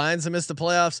Detroit Lions to miss the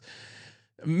playoffs.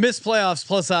 Miss playoffs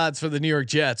plus odds for the New York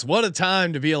Jets. What a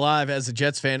time to be alive as a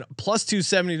Jets fan.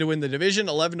 +270 to win the division,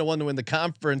 11-1 to win the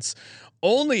conference,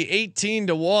 only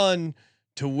 18-1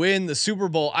 to win the Super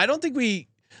Bowl. I don't think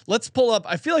let's pull up.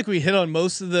 I feel like we hit on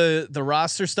most of the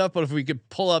roster stuff, but if we could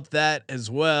pull up that as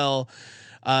well.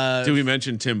 Did we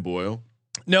mention Tim Boyle?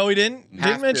 No, we didn't.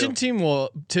 Didn't mention Tim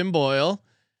Boyle.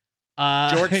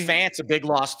 George Fant's a big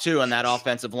loss too on that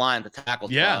offensive line, the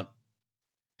tackle. Yeah.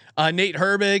 Nate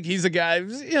Herbig, he's a guy,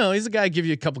 give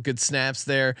you a couple good snaps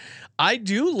there. I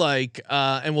do like,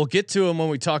 and we'll get to him when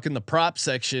we talk in the prop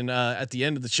section at the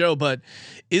end of the show, but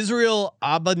Israel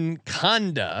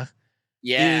Abanikanda.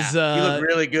 Yeah, he looked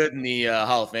really good in the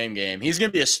Hall of Fame game. He's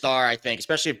going to be a star, I think,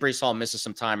 especially if Breece Hall misses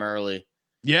some time early.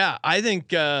 Yeah, I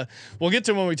think we'll get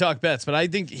to him when we talk bets, but I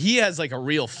think he has like a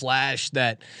real flash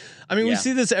that, we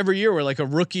see this every year where like a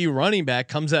rookie running back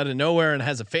comes out of nowhere and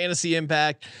has a fantasy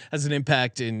impact, has an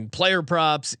impact in player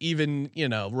props, even,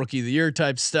 rookie of the year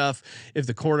type stuff if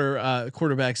the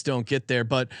quarterbacks don't get there.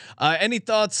 But any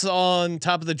thoughts on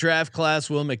top of the draft class?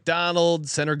 Will McDonald,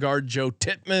 center guard Joe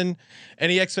Tippmann,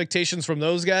 any expectations from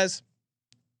those guys?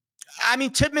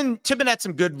 Tippmann had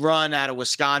some good run out of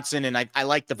Wisconsin, and I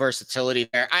like the versatility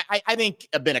there. I think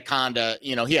Abanikanda,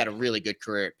 he had a really good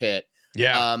career at Pitt.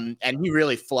 Yeah. And he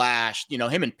really flashed.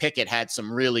 Him and Pickett had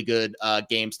some really good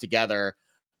games together.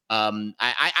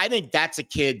 I think that's a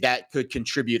kid that could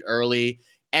contribute early.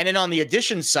 And then on the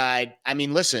addition side,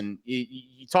 listen,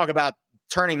 you talk about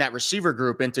turning that receiver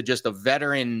group into just a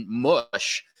veteran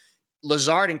mush.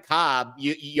 Lazard and Cobb,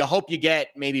 you hope you get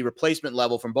maybe replacement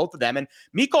level from both of them. And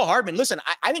Mecole Hardman, listen,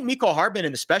 I think Mecole Hardman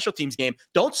in the special teams game,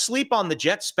 don't sleep on the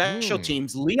Jets special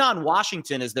teams. Leon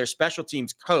Washington is their special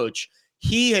teams coach.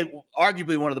 He had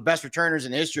arguably one of the best returners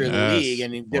in the history of the league,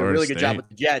 and he did a really good job with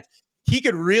the Jets. He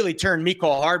could really turn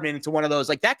Mecole Hardman into one of those,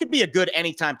 like that could be a good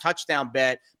anytime touchdown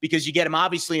bet because you get him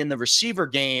obviously in the receiver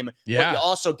game, but you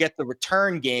also get the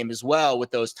return game as well with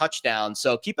those touchdowns.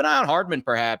 So keep an eye on Hardman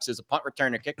perhaps as a punt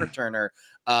returner, kick returner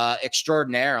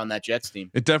extraordinaire on that Jets team.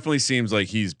 It definitely seems like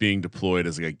he's being deployed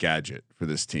as like a gadget for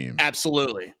this team.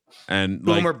 Absolutely. And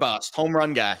boom or bust, home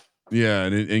run guy. Yeah,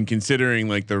 and considering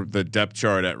like the depth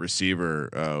chart at receiver,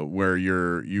 where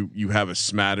you have a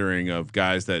smattering of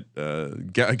guys that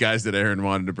Aaron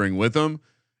wanted to bring with him,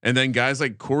 and then guys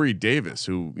like Corey Davis,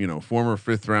 who former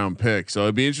 5th round pick. So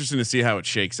it'd be interesting to see how it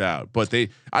shakes out. But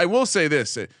I will say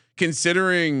this,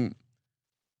 consider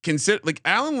like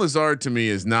Allen Lazard to me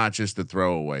is not just a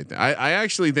throwaway thing. I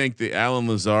actually think that Allen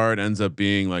Lazard ends up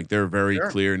being like their very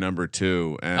clear number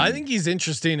 2. And I think he's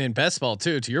interesting in best ball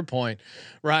too, to your point,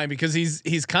 Ryan, because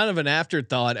he's kind of an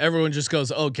afterthought. Everyone just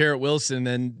goes, oh, Garrett Wilson,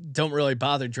 and don't really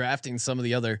bother drafting some of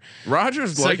the other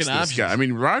Rodgers likes this guy.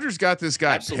 Rodgers got this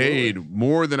guy paid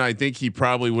more than I think he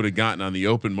probably would have gotten on the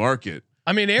open market.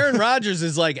 Aaron Rodgers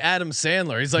is like Adam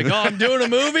Sandler. He's like, oh, I'm doing a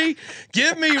movie.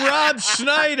 Give me Rob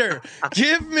Schneider.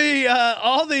 Give me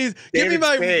all these. Give me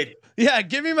my. Yeah,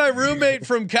 give me my roommate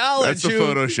from college. That's the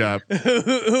Photoshop.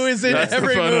 Who is in That's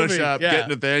every the Photoshop. movie. Yeah. Get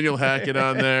Nathaniel Hackett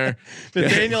on there.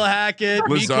 Nathaniel Hackett,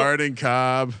 Lazard and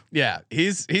Cobb. Yeah,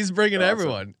 he's bringing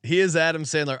everyone. He is Adam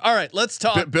Sandler. All right, let's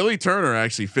talk. Billy Turner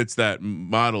actually fits that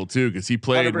model too, because he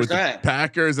played 100%. With the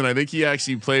Packers, and I think he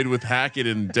actually played with Hackett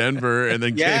in Denver, and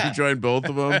then came joined both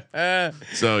of them.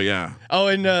 So yeah. Oh,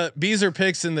 and Beezer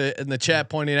Picks in the chat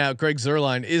pointing out Greg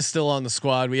Zuerlein is still on the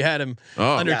squad. We had him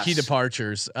under key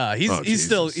departures.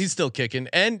 He's still kicking,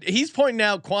 and he's pointing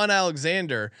out Quan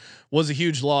Alexander was a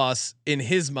huge loss in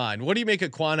his mind. What do you make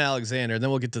of Quan Alexander? And then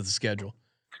we'll get to the schedule.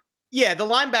 Yeah, the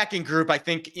linebacking group, I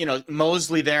think,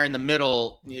 Mosley there in the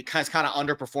middle kind of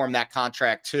underperformed that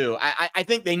contract too. I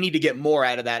think they need to get more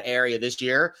out of that area this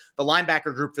year. The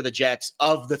linebacker group for the Jets,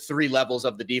 of the three levels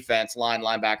of the defense, line,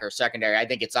 linebacker, secondary, I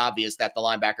think it's obvious that the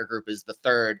linebacker group is the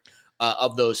third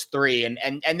of those three.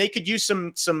 And they could use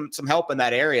some help in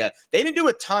that area. They didn't do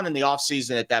a ton in the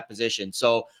offseason at that position.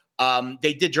 So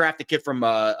they did draft a kid from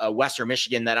Western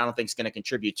Michigan that I don't think is going to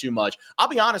contribute too much. I'll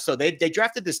be honest though, they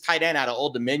drafted this tight end out of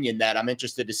Old Dominion that I'm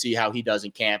interested to see how he does in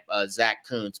camp, Zach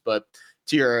Kuntz. But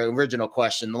to your original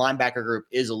question, the linebacker group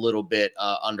is a little bit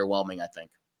underwhelming, I think.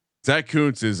 Zach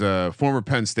Kuntz is a former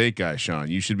Penn State guy,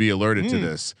 Sean. You should be alerted to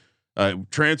this.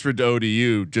 Transferred to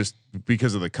ODU just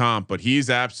because of the comp, but he's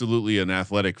absolutely an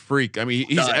athletic freak. I mean,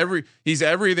 he's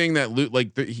everything that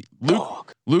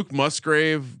Luke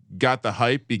Musgrave got the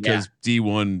hype because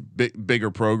D1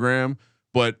 bigger program,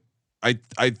 but I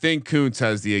think Kuntz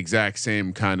has the exact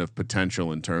same kind of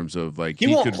potential in terms of like he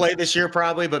won't play this year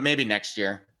probably, but maybe next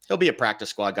year. He'll be a practice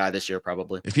squad guy this year,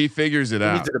 probably. If he figures it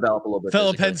out, needs to develop a little bit.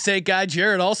 Fellow Penn State guy,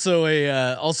 Jared, also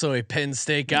a Penn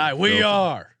State guy. We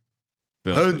are.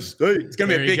 It's gonna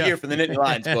be a big year for the Nittany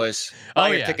Lions, boys. Buy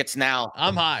your tickets now.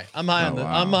 I'm high on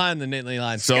the Nittany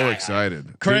Lions. So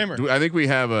excited, Kramer. I think we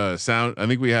have a sound. I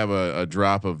think we have a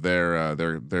drop of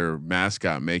their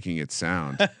mascot making it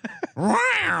sound.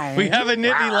 We have a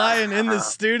Nittany Lion in the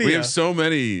studio. We have so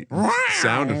many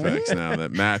sound effects now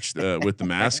that match with the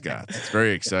mascots. It's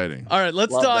very exciting. All right,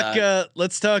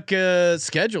 let's talk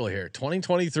schedule here.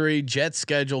 2023 Jets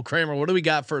schedule. Kramer, what do we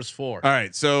got first four? All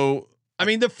right, so. I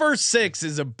mean, the first six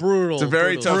is a brutal. It's a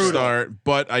very tough start,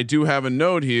 but I do have a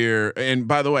note here. And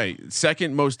by the way,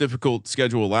 second most difficult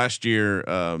schedule last year.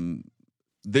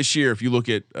 This year, if you look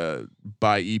at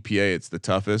by EPA, it's the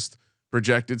toughest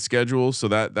projected schedule. So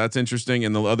that's interesting.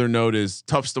 And the other note is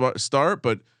tough start,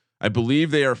 but I believe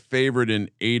they are favored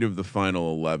in 8 of the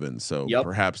final 11. So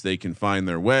perhaps they can find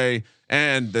their way.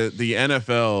 And the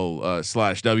NFL /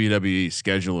 WWE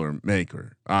scheduler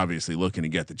maker obviously looking to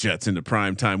get the Jets into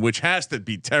prime time, which has to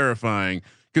be terrifying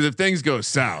because if things go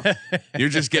south, you're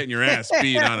just getting your ass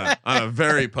beat on a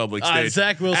very public stage.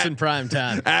 Zach Wilson prime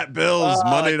time at Bills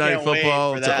Monday Night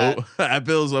Football at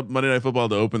Bills Monday Night Football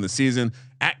to open the season,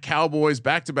 at Cowboys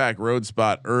back-to-back road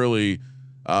spot early.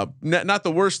 Not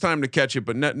the worst time to catch it,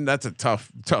 but that's a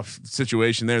tough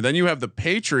situation there. Then you have the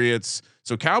Patriots.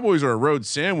 So Cowboys are a road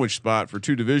sandwich spot for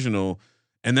 2 divisional,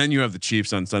 and then you have the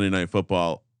Chiefs on Sunday Night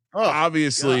Football.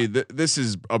 Obviously, this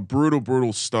is a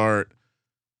brutal start.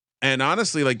 And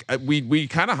honestly, like we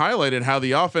kind of highlighted how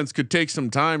the offense could take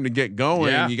some time to get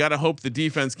going. Yeah. You got to hope the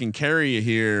defense can carry you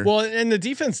here. Well, and the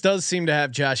defense does seem to have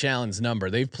Josh Allen's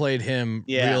number. They've played him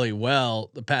really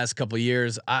well the past couple of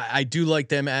years. I do like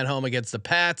them at home against the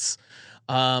Pats.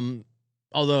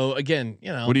 Although again,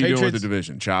 what are you doing with the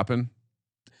division? Chopping?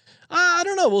 I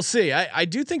don't know. We'll see. I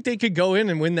do think they could go in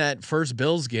and win that first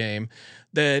Bills game.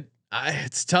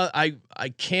 It's tough. I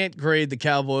can't grade the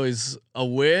Cowboys a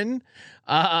win.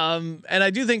 And I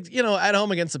do think, at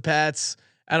home against the Pats,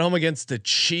 at home against the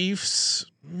Chiefs.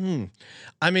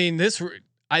 I mean,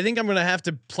 I think I'm going to have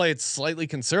to play it slightly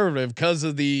conservative because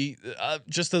of the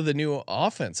new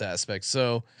offense aspect.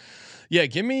 So yeah,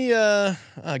 give me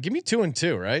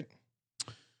 2-2, right?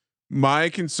 My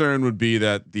concern would be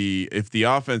that if the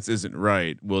offense isn't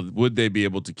right, would they be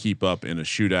able to keep up in a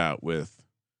shootout with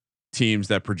teams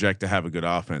that project to have a good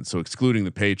offense? So excluding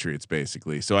the Patriots,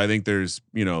 basically. So I think there's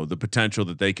the potential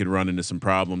that they could run into some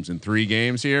problems in 3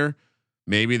 games here.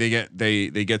 Maybe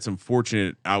they get some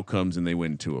fortunate outcomes and they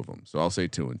win 2 of them. So I'll say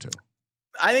 2-2.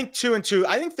 I think 2-2.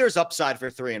 I think there's upside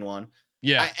for 3-1.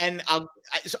 Yeah,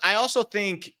 I also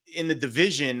think in the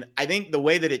division, I think the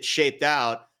way that it's shaped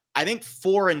out, I think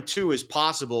 4-2 is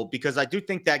possible because I do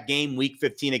think that game week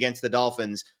 15 against the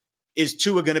Dolphins is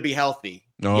Tua going to be healthy.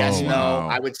 Oh, yes, no.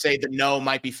 I would say the no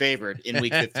might be favored in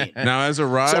week 15. Now, as a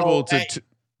rival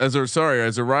as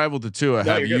a rival to Tua,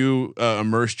 have you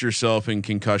immersed yourself in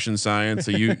concussion science?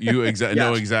 So you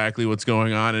know exactly what's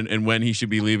going on and when he should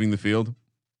be leaving the field?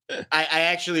 I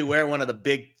actually wear one of the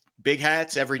big big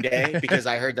hats every day because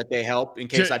I heard that they help in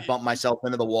case I bump myself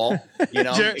into the wall. You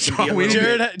know,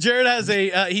 Jared has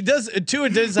he does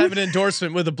have an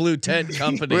endorsement with a blue tent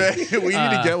company. We need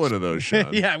to get one of those,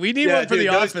 Sean. Yeah, we need one for the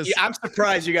office. Yeah, I'm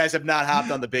surprised you guys have not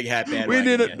hopped on the big hat bandwagon.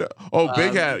 We need it. Oh,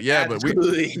 big hat. Yeah, but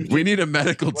we need a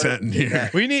medical tent in here.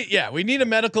 We need a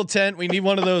medical tent. We need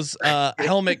one of those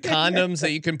helmet condoms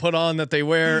that you can put on that they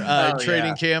wear in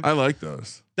training camp. I like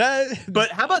those.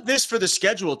 But how about this for the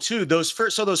schedule too? Those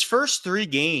first 3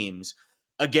 games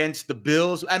against the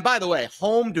Bills, and by the way,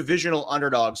 home divisional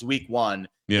underdogs week 1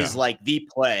 is like the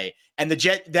play. And the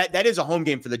Jet that is a home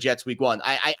game for the Jets week 1.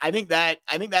 I think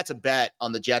that's a bet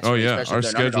on the Jets. Oh yeah, our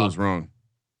schedule is wrong.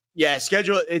 Yeah,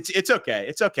 schedule. It's okay.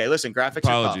 It's okay. Listen, graphics.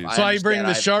 Apologies. That's why you bring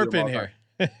the sharp in here.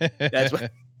 That's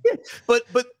what.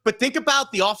 But think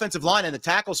about the offensive line and the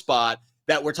tackle spot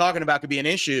that we're talking about could be an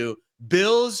issue.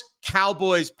 Bills,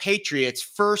 Cowboys, Patriots,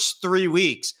 first 3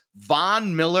 weeks.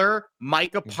 Von Miller,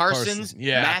 Micah Parsons,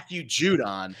 Matthew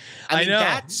Judon. I mean,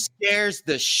 that scares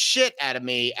the shit out of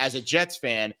me as a Jets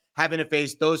fan, having to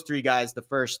face those 3 guys the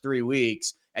first 3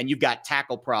 weeks, and you've got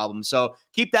tackle problems. So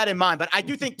keep that in mind. But I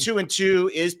do think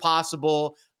 2-2 is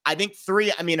possible. I think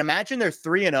 3. I mean, imagine they're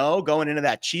 3-0 going into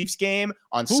that Chiefs game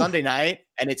on Sunday night,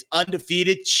 and it's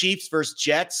undefeated Chiefs versus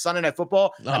Jets Sunday Night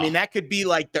Football. Oh. I mean, that could be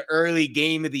like the early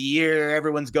game of the year.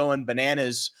 Everyone's going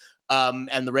bananas,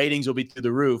 and the ratings will be through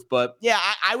the roof. But yeah,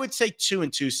 I would say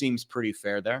 2-2 seems pretty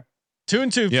fair there.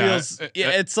 2-2 feels.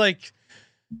 It's like.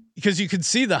 Because you could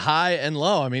see the high and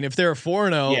low. I mean, if they're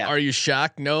 4-0, are you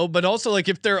shocked? No, but also like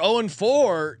if they're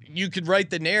 0-4, you could write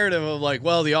the narrative of like,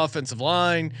 well, the offensive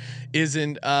line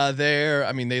isn't there.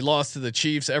 I mean, they lost to the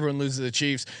Chiefs. Everyone loses to the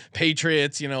Chiefs.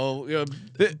 Patriots,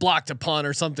 blocked a punt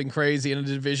or something crazy in a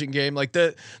division game. Like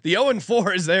the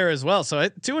 0-4 is there as well. So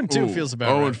 2-2 feels about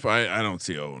 0-5. Right. I don't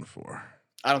see 0-4.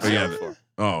 I don't see 0-4.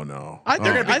 Oh no. I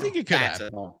think it could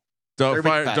happen.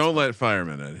 Don't let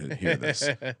firemen hear this.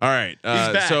 All right.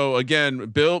 So again,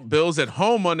 Bills at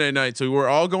home Monday night. So we're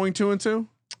all going 2-2.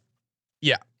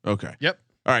 Yeah. Okay. Yep.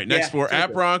 All right. Next 4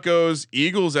 at Broncos,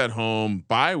 Eagles at home,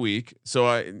 bye week. So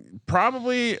I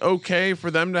probably okay for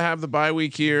them to have the bye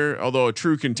week here. Although a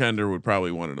true contender would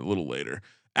probably want it a little later.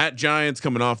 At Giants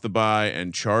coming off the bye,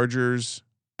 and Chargers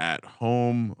at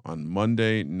home on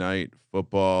Monday Night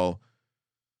Football.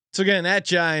 So again, at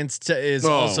Giants is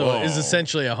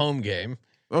essentially a home game.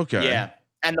 Okay. Yeah,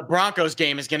 and the Broncos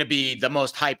game is going to be the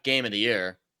most hyped game of the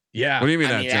year. Yeah. What do you mean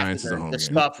Giants is a home game?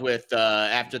 Stuff with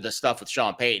after the stuff with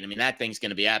Sean Payton. I mean, that thing's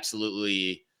going to be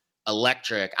absolutely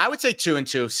electric. I would say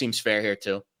 2-2 seems fair here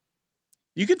too.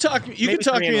 You could talk me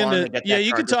into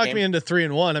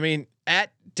 3-1. I mean,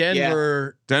 at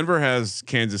Denver, Denver has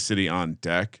Kansas City on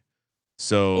deck.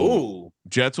 So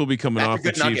Jets will be coming off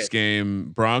the Chiefs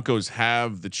game. Broncos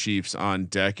have the Chiefs on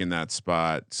deck in that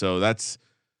spot. So that's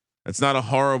not a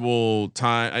horrible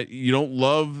time. You don't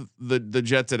love the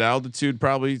Jets at altitude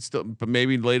probably still, but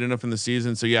maybe late enough in the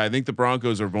season. So yeah, I think the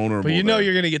Broncos are vulnerable. But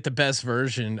you're going to get the best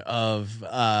version of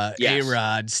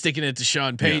A-Rod sticking it to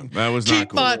Sean Payton. Yeah, that was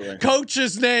Keep not cool. my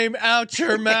coach's name out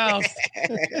your mouth.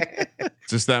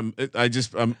 Just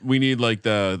that we need like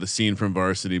the scene from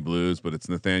Varsity Blues, but it's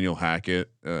Nathaniel Hackett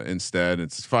instead.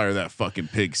 It's fire that fucking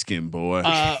pigskin boy.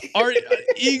 Our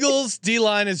Eagles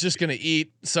D-line is just going to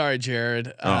eat. Sorry,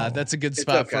 Jared. That's a good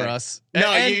spot for us.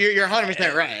 No, you're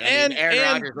 100% right. And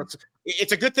Aaron Rodgers.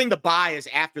 It's a good thing the bye is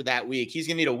after that week. He's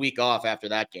gonna need a week off after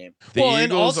that game.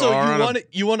 And also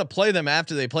you want to play them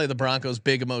after they play the Broncos'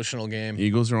 big emotional game.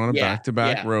 Eagles are on a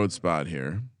back-to-back road spot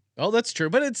here. Oh, that's true,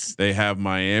 but they have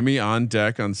Miami on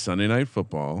deck on Sunday Night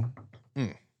Football.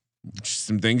 Just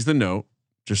some things to note.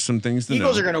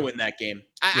 Eagles are going to win that game.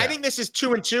 I think this is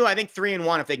 2-2. I think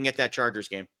 3-1 if they can get that Chargers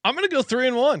game. I'm going to go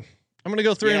 3-1.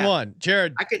 3-1.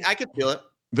 Jared, I could feel it.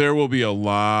 There will be a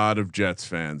lot of Jets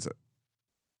fans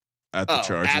at the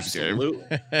Chargers game.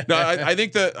 No, I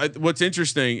think that what's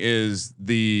interesting is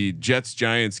the Jets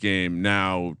Giants game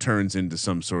now turns into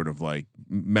some sort of like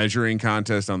measuring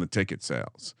contest on the ticket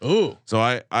sales. Ooh. So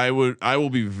I will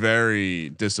be very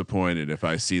disappointed if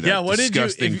I see that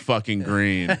disgusting fucking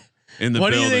green in the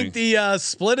what building. What do you think the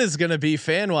split is going to be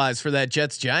fan wise for that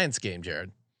Jets Giants game,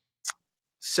 Jared?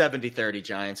 70-30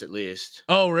 Giants at least.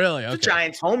 Oh, really? Okay. The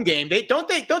Giants home game. They don't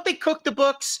cook the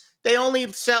books. They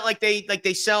only sell if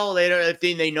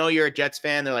they know you're a Jets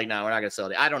fan. They're like, no, we're not gonna sell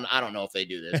it. I don't know if they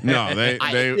do this. No,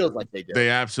 it feels like they do. They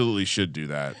absolutely should do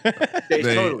that. they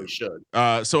totally should.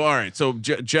 So all right. So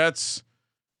Jets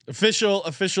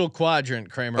official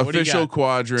quadrant. Kramer. Official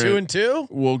quadrant. 2-2.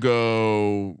 We'll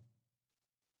go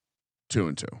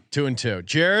 2-2. 2-2.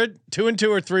 Jared, 2-2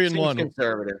 or 3-1.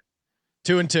 Conservative.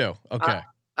 2-2. Okay.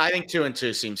 I think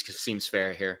 2-2 seems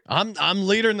fair here. I'm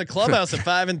leader in the clubhouse at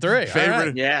 5-3. Favorite.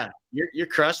 Right. Yeah, you're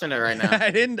crushing it right now.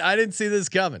 I didn't see this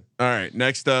coming. All right,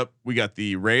 next up we got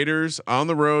the Raiders on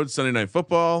the road Sunday Night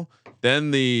Football.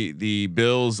 Then the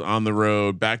Bills on the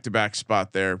road, back-to-back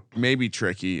spot there. Maybe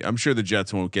tricky. I'm sure the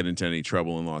Jets won't get into any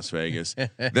trouble in Las Vegas.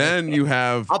 Then you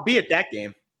have. I'll be at that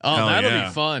game. Oh, that'll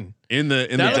be fun.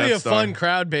 That'll be a fun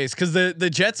crowd base because the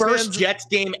Jets first Jets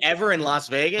game ever in Las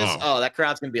Vegas. Oh, that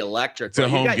crowd's gonna be electric. It's a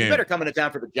home game. You better come into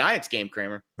town for the Giants game,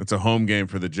 Kramer. It's a home game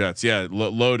for the Jets. Yeah,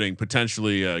 loading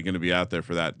potentially going to be out there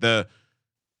for that.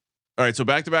 All right, so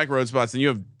back-to-back road spots. Then you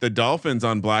have the Dolphins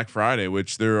on Black Friday,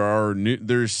 which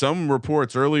there's some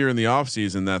reports earlier in the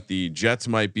offseason that the Jets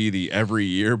might be the every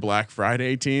year Black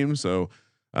Friday team. So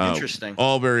interesting.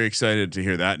 All very excited to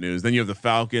hear that news. Then you have the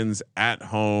Falcons at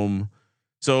home.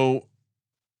 So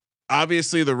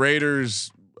obviously the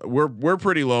Raiders, we're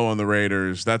pretty low on the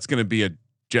Raiders. That's going to be a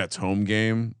Jets home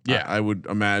game. Yeah, I would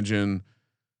imagine.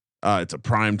 It's a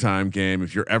primetime game.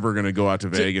 If you're ever going to go out to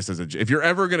Vegas if you're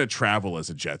ever going to travel as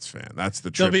a Jets fan, that's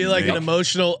the trip. There'll be like an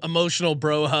emotional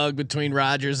bro hug between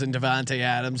Rodgers and Devontae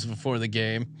Adams before the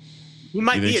game. He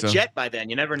might be a Jet by then.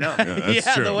 You never know.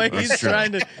 Yeah, true. the way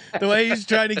he's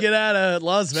trying to get out of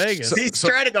Las Vegas. He's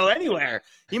trying to go anywhere.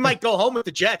 He might go home with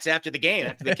the Jets after the game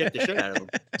after they kick the shit out of him.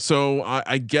 So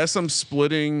I guess I'm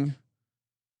splitting.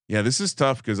 Yeah, this is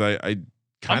tough because I'm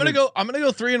gonna go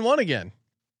 3-1 again.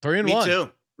 3-1. Me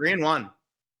too. 3-1.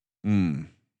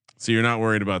 So you're not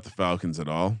worried about the Falcons at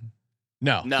all?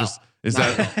 No. Is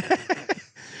that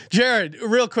Jared?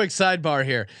 Real quick sidebar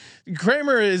here.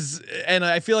 Kramer is, and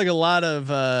I feel like a lot of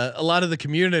the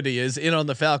community is in on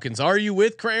the Falcons. Are you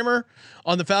with Kramer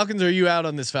on the Falcons? Or are you out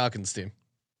on this Falcons team?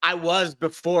 I was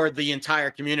before the entire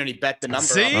community bet the number.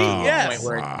 See, yes,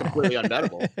 where it's completely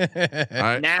unbettable.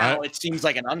 It seems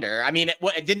like an under. I mean,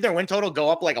 didn't their win total go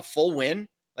up like a full win?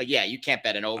 Like, yeah, you can't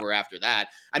bet an over after that.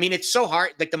 I mean, it's so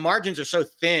hard. Like the margins are so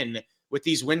thin with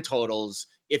these win totals.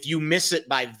 If you miss it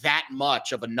by that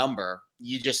much of a number,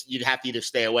 you'd have to either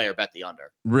stay away or bet the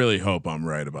under. Really hope I'm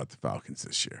right about the Falcons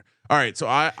this year. All right, so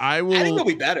I will. I think they'll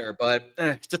be better, but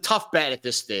it's a tough bet at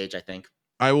this stage. I think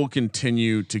I will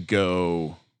continue to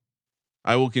go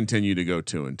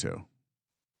 2-2.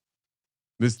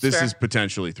 This is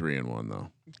potentially 3-1 though.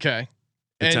 Okay.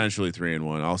 Potentially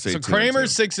 3-1. I'll say. So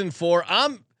Kramer's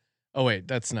 6-4. Oh wait,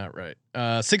 that's not right.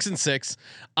 6-6.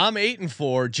 I'm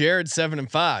 8-4. Jared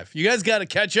 7-5. You guys got to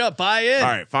catch up. Buy in. All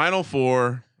right. Final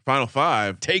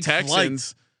 5. Take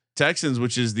Texans. Flight. Texans,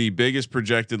 which is the biggest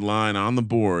projected line on the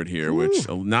board here. Ooh, which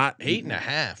not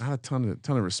 8.5. Not a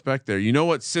ton of respect there. You know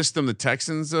what system the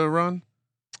Texans run?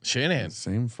 Shanahan.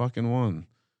 Same fucking one.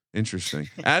 Interesting.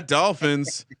 At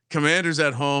Dolphins, Commanders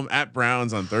at home, at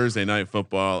Browns on Thursday Night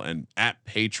Football, and at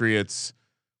Patriots.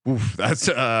 Oof, that's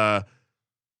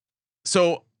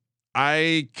so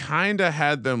I kind of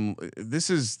had them. This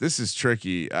is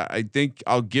tricky. I think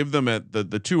I'll give them at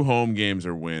the 2 home games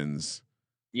are wins.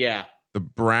 Yeah. The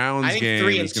Browns game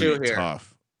is going to be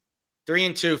tough.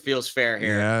 3-2 feels fair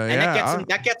here. And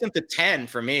that gets them to 10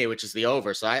 for me, which is the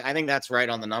over. So I think that's right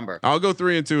on the number. I'll go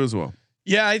 3-2 as well.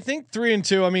 Yeah, I think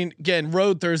 3-2. I mean, again,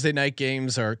 road Thursday night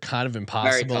games are kind of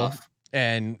impossible,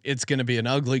 and it's going to be an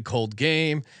ugly, cold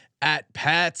game. At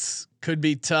Pats could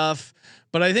be tough,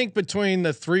 but I think between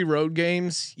the 3 road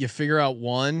games, you figure out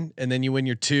one, and then you win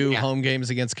your 2 home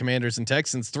games against Commanders and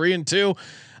Texans. 3-2.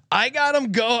 I got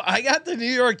them I got the New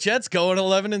York Jets going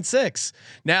 11-6.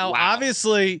 Now,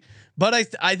 obviously, but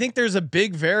I think there's a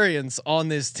big variance on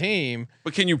this team.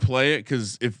 But can you play it?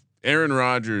 Because if Aaron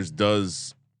Rodgers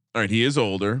does. All right, he is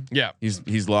older. Yeah,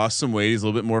 he's lost some weight. He's a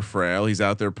little bit more frail. He's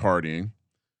out there partying.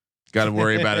 Got to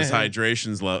worry about his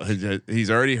hydration's low.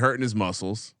 He's already hurting his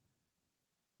muscles.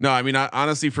 No, I mean,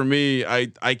 honestly, for me,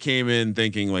 I came in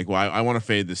thinking like, well, I want to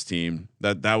fade this team.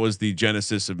 That was the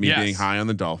genesis of me being high on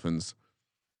the Dolphins.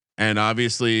 And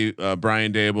obviously,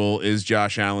 Brian Daboll is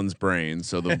Josh Allen's brain.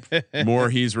 So the more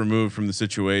he's removed from the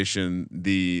situation,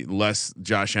 the less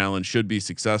Josh Allen should be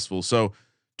successful. So.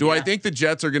 Do I think the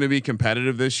Jets are going to be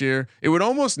competitive this year? It would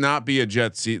almost not be a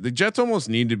Jets. The Jets almost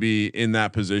need to be in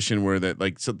that position where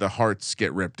so the hearts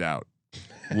get ripped out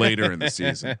later in the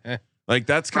season. Like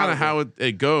that's kind of how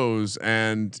it goes.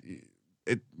 And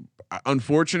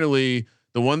unfortunately,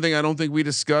 the one thing I don't think we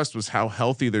discussed was how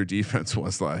healthy their defense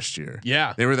was last year.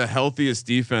 Yeah, they were the healthiest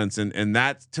defense, and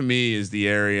that to me is the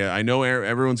area. I know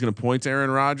everyone's going to point to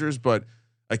Aaron Rodgers, but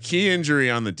a key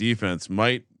injury on the defense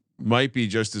might be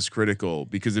just as critical,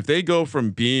 because if they go from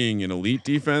being an elite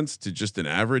defense to just an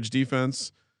average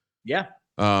defense,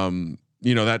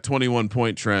 that 21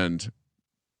 point trend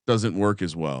doesn't work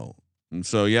as well. And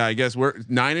so, I guess we're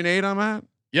 9-8 on that.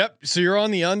 Yep. So you're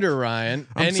on the under, Ryan.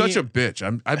 I'm such a bitch.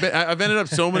 I've ended up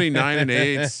so many 9 and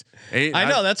 8s. I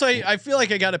know. That's why I feel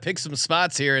like I got to pick some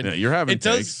spots here. And you're having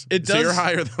takes. It does. So you're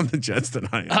higher than the Jets than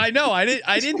I am. I know. I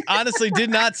didn't honestly did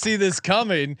not see this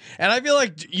coming. And I feel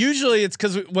like usually it's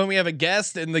because when we have a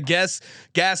guest and the guest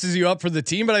gasses you up for the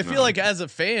team. But I feel like as a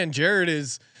fan, Jared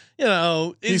is,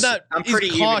 he's not. I'm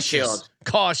pretty cautious.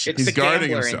 Cautious. It's he's the guarding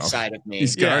gambler himself. inside of me.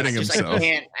 He's guarding himself.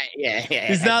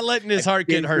 He's not letting his heart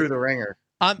get hurt through the ringer.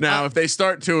 Now, if they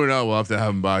start 2-0, we'll have to have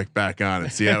him back on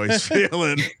and see how he's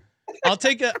feeling. I'll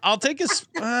take a.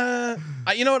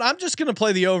 You know what? I'm just gonna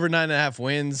play the over 9.5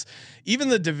 wins. Even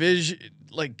the division,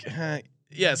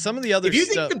 some of the other. If you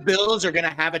stuff, think the Bills are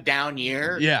gonna have a down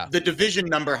year, the division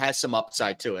number has some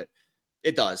upside to it.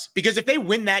 It does, because if they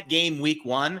win that game week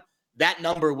 1, that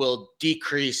number will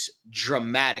decrease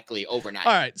dramatically overnight.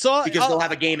 All right, so because they'll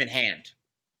have a game in hand.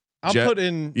 I'll put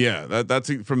in. Yeah,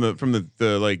 that's from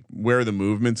the like where the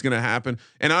movement's gonna happen.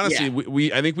 And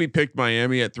honestly, I think we picked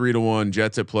Miami at 3-1,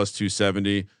 Jets at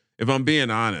 +270. If I'm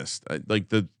being honest,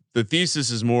 the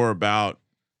thesis is more about,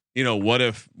 what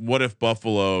if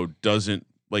Buffalo doesn't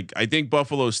I think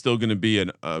Buffalo is still going to be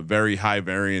a very high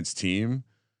variance team.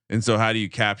 And so how do you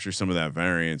capture some of that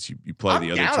variance? You play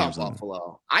the other teams. On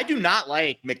Buffalo. I do not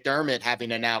like McDermott having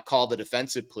to now call the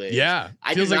defensive plays. Yeah.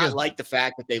 I do not like the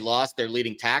fact that they lost their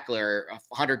leading tackler,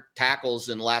 100 tackles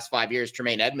in the last 5 years,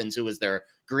 Tremaine Edmonds, who was their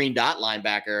green dot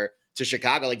linebacker, to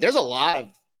Chicago. There's a lot of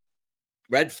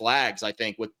red flags, I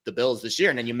think, with the Bills this year.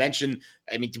 And then you mentioned,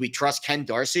 do we trust Ken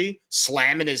Dorsey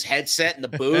slamming his headset in the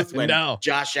booth when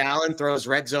Josh Allen throws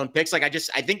red zone picks? I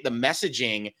think the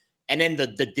messaging and then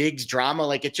the Diggs drama,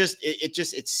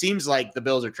 it seems like the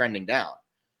Bills are trending down.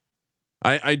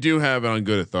 I do have it on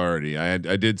good authority. I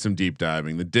did some deep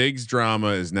diving. The Diggs drama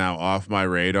is now off my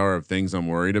radar of things I'm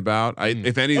worried about.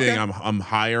 If anything, I'm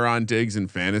higher on Diggs in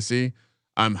fantasy.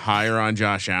 I'm higher on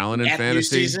Josh Allen in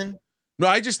fantasy. Season? No,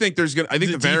 I just think there's gonna. I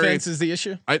think the defense is the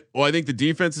issue. I think the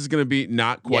defense is going to be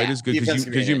not quite as good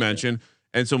because you mentioned.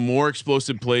 And so more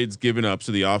explosive plays given up,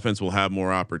 so the offense will have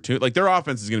more opportunity. Their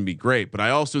offense is going to be great, but I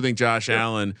also think Josh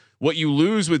Allen, what you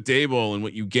lose with Daboll and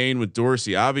what you gain with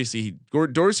Dorsey, obviously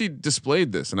Dorsey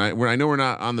displayed this, and I know we're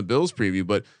not on the Bills preview,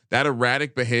 but that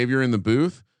erratic behavior in the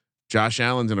booth, Josh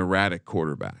Allen's an erratic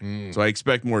quarterback, so I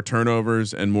expect more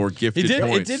turnovers and more gifted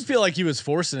points. It did feel like he was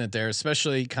forcing it there,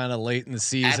 especially kind of late in the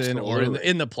season or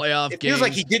in the playoff games. It feels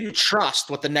like he didn't trust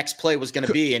what the next play was going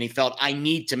to be, and he felt, I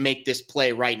need to make this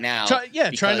play right now.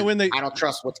 Trying to win I don't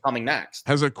trust what's coming next.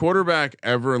 Has a quarterback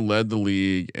ever led the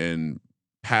league in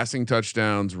passing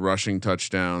touchdowns, rushing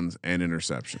touchdowns, and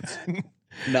interceptions?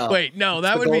 No. Wait, no,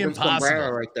 that would be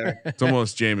impossible. Right there. It's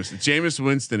almost Jameis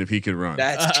Winston if he could run.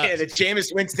 That's the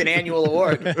Jameis Winston annual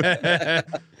award.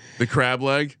 The crab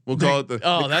leg. We'll call it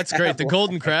that's great. The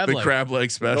golden crab leg. The crab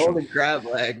leg special. Golden crab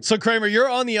leg. So Kramer, you're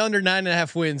on the under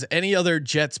 9.5 wins. Any other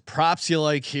Jets props you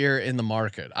like here in the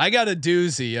market? I got a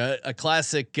doozy, a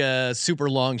classic super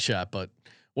long shot, but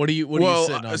what are you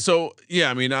sitting on? So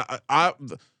yeah,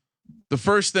 the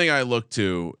first thing I look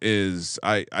to is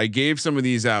I gave some of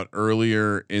these out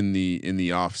earlier in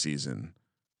the off season,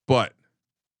 but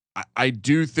I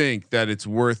do think that it's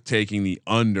worth taking the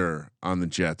under on the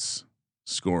Jets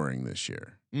scoring this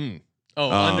year.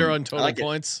 Under on total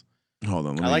points. Hold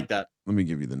on. I like that. Let me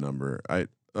give you the number. I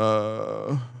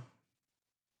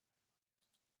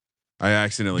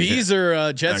accidentally.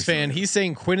 Beezer, Jets fan. He's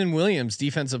saying Quinnen Williams,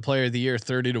 defensive player of the year,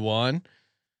 30-1.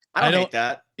 I don't hate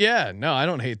that. Yeah, no, I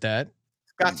don't hate that.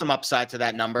 Got some upside to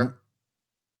that number.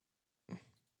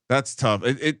 That's tough.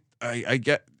 I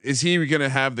get. Is he going to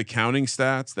have the counting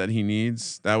stats that he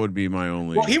needs? That would be my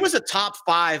only. Well, he was a top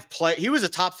 5 play. He was a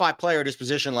top 5 player at his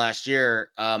position last year,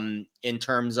 in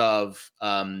terms of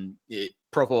Pro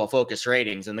Football Focus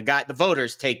ratings, and the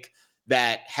voters take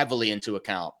that heavily into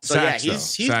account. So sacks,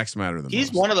 he's sacks matter the most.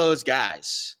 He's one of those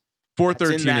guys.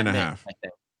 413.5.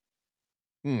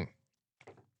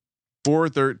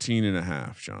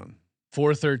 413.5, Sean.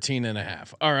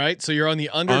 413.5. All right. So you're on the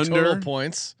under total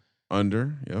points.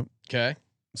 Under. Yep. Okay.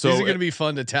 So these are going to be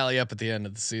fun to tally up at the end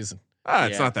of the season.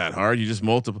 It's not that hard. You just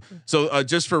multiply. So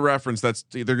just for reference,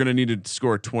 they're going to need to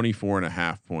score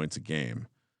 24.5 points a game.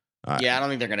 I don't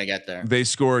think they're going to get there. They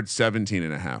scored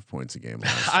 17.5 points a game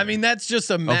last year. I mean, that's just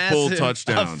a massive, full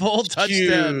touchdown. A full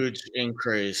touchdown. Huge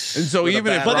increase. And so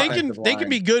even if, but they can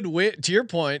be good to your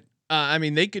point.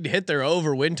 They could hit their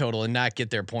over win total and not get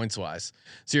there points wise.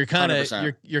 So you're kind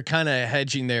of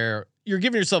hedging there. You're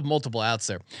giving yourself multiple outs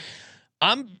there.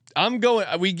 I'm going.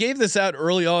 We gave this out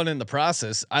early on in the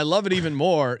process. I love it even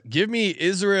more. Give me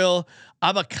Israel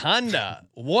Abanikanda,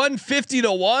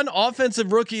 150-1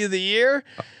 offensive rookie of the year.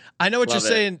 I know what you're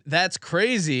saying. That's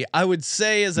crazy. I would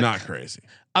say not crazy.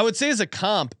 I would say as a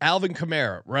comp, Alvin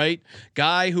Kamara, right?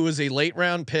 Guy who was a late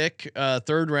round pick,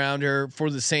 third rounder for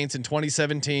the Saints in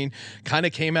 2017, kind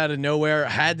of came out of nowhere,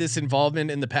 had this involvement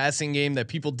in the passing game that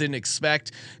people didn't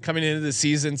expect coming into the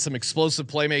season, some explosive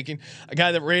playmaking, a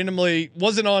guy that randomly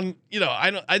wasn't on,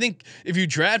 I think if you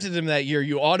drafted him that year,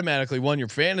 you automatically won your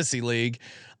fantasy league.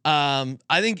 I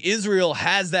think Israel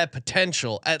has that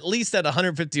potential, at least at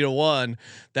 150-1.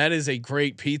 That is a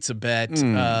great pizza bet.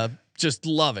 Just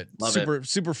love it.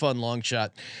 Super fun long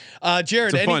shot.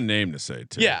 Jared, it's a fun name to say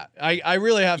too. Yeah, I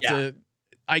really have to.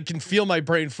 I can feel my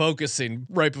brain focusing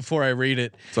right before I read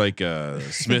it. It's like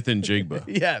Smith and Jigba.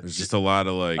 Yeah, there's just a lot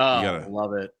of like. Oh, you gotta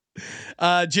love it.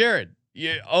 Jared,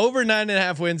 over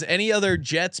 9.5 wins. Any other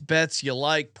Jets bets you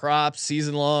like? Props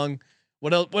season long.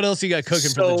 What else you got cooking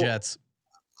for the Jets?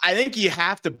 I think you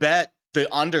have to bet the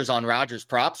unders on Rodgers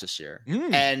props this year.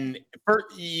 And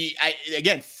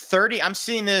again, 30, I'm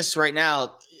seeing this right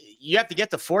now. You have to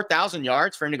get to 4,000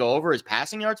 yards for him to go over his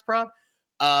passing yards prop.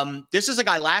 This is a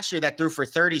guy last year that threw for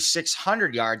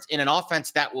 3,600 yards in an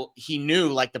offense that he knew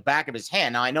like the back of his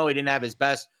hand. Now I know he didn't have his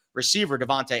best receiver,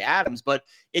 Devontae Adams, but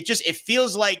it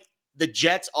feels like the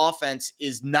Jets offense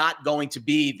is not going to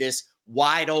be this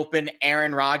wide open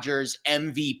Aaron Rodgers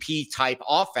MVP type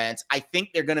offense. I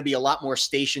think they're going to be a lot more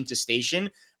station to station.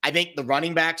 I think the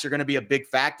running backs are going to be a big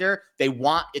factor. They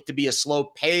want it to be a slow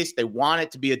pace. They want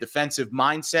it to be a defensive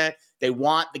mindset. They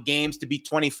want the games to be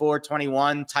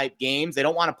 24-21 type games. They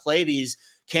don't want to play these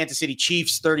Kansas City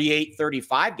Chiefs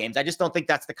 38-35 games. I just don't think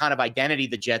that's the kind of identity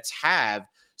the Jets have.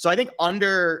 So I think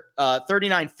under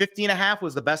 39.50.5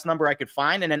 was the best number I could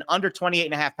find. And then under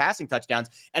 28.5 passing touchdowns.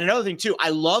 And another thing too, I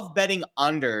love betting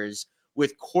unders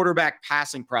with quarterback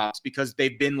passing props because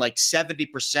they've been like 70%,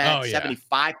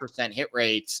 75% hit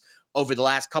rates over the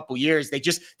last couple years.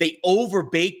 They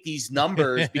overbake these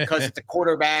numbers because it's a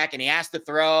quarterback and he has to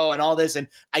throw and all this. And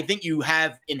I think you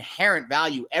have inherent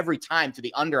value every time to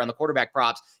the under on the quarterback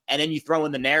props. And then you throw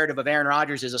in the narrative of Aaron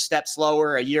Rodgers is a step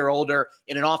slower, a year older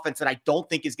in an offense that I don't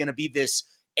think is going to be this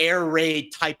air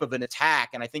raid type of an attack.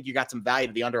 And I think you got some value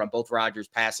to the under on both Rodgers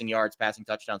passing yards, passing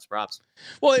touchdowns, props.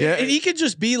 Well, and he could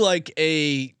just be like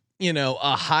a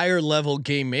higher level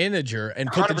game manager and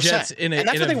put 100%. The Jets in a, and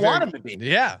that's what they want him to be.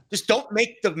 Yeah. Just don't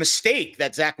make the mistake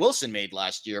that Zach Wilson made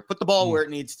last year. Put the ball where it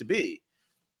needs to be.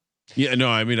 Yeah, no,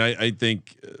 I mean, I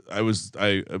think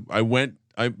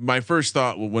my first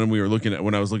thought when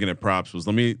I was looking at props was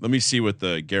let me see what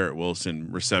the Garrett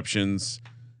Wilson receptions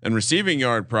and receiving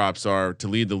yard props are to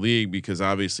lead the league, because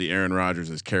obviously Aaron Rodgers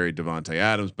has carried Devontae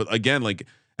Adams. But again, like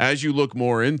as you look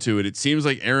more into it, it seems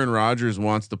like Aaron Rodgers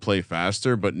wants to play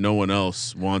faster, but no one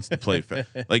else wants to play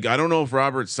like I don't know if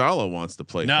Robert Saleh wants to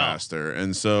play faster,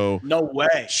 and so no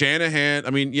way. Shanahan.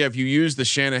 I mean, yeah, if you use the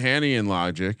Shanahanian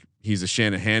logic, he's a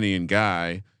Shanahanian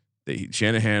guy.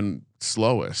 Shanahan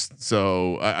slowest,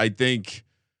 so I think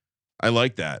I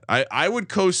like that. I would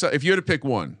if you had to pick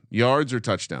one, yards or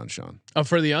touchdowns, Sean. Oh,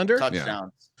 for the under? Touchdowns.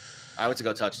 Yeah. I would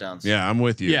go touchdowns. Yeah, I'm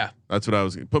with you. Yeah, that's what I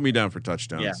was. Put me down for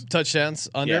touchdowns. Yeah, touchdowns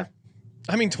under. Yeah.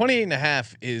 I mean,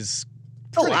 28.5 is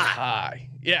pretty high.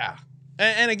 Yeah,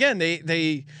 and again,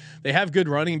 they have good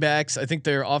running backs. I think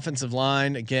their offensive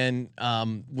line, again,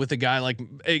 with a guy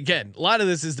a lot of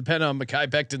this is dependent on Mekhi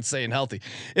Becton staying healthy.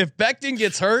 If Becton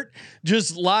gets hurt,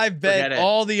 just live bet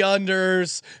all the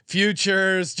unders,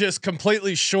 futures, just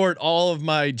completely short all of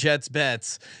my Jets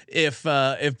bets if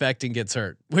Becton gets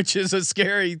hurt, which is a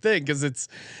scary thing because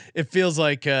it feels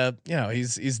like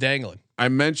he's dangling. I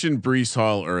mentioned Breece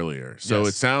Hall earlier, so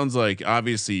it sounds like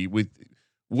obviously would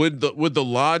the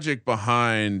logic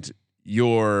behind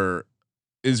your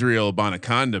Israel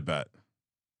Abanikanda bet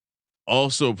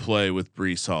also play with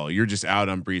Breece Hall? You're just out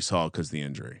on Breece Hall because the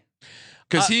injury.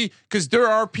 Because there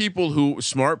are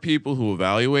smart people who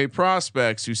evaluate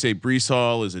prospects who say Breece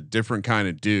Hall is a different kind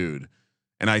of dude,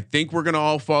 and I think we're gonna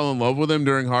all fall in love with him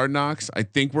during Hard Knocks. I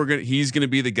think he's gonna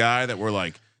be the guy that we're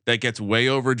like that gets way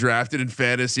overdrafted in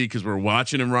fantasy because we're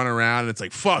watching him run around and it's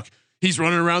like fuck. He's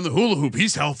running around the hula hoop.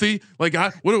 He's healthy. Like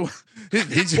well,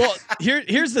 here's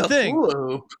the thing. Hula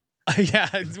hoop. Yeah,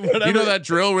 whatever. You know that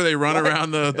drill where they run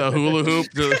around the hula hoop.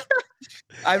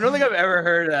 I don't think I've ever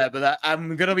heard of that, but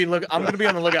I'm gonna be on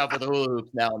the lookout for the hula hoop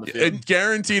now in the field.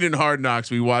 Guaranteed in Hard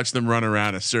Knocks, we watch them run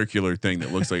around a circular thing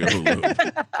that looks like a hula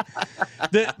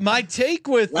hoop. My take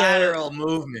with lateral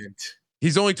movement.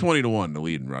 He's only 20-1 to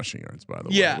lead in rushing yards, by the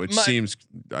way, which seems,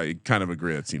 I kind of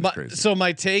agree. It seems crazy. So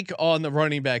my take on the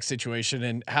running back situation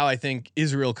and how I think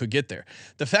Israel could get there,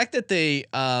 the fact that they,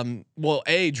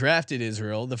 drafted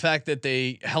Israel, the fact that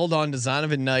they held on to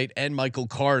Zonovan Knight and Michael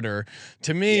Carter,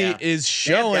 to me is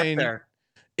showing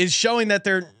is showing that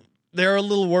they're a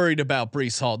little worried about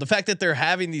Breece Hall. The fact that they're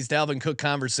having these Dalvin Cook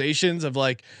conversations of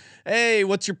like, hey,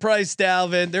 what's your price,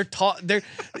 Dalvin?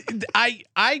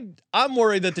 I'm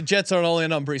worried that the Jets aren't all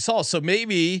in on Breece Hall. So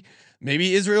maybe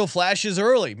Israel flashes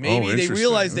early. Maybe they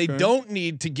realize they don't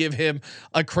need to give him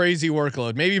a crazy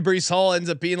workload. Maybe Breece Hall ends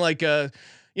up being like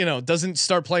doesn't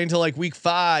start playing till like week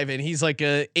 5 and he's like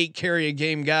a 8 carry a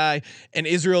game guy and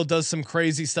Israel does some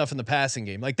crazy stuff in the passing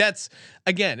game. Like that's,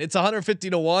 again, it's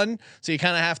 150-1. So you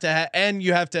kind of have to and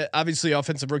you have to, obviously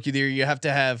offensive rookie of the year, you have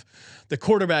to have the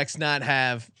quarterbacks not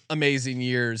have amazing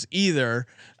years either.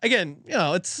 Again,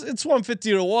 it's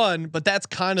 150-1, but that's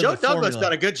kind of Joe Douglas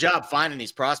done a good job finding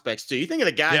these prospects too. You think of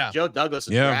the guy Joe Douglas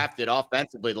has drafted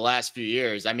offensively the last few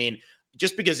years. I mean,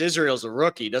 just because Israel's a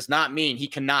rookie does not mean he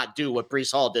cannot do what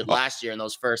Breece Hall did last year in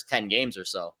those first 10 games or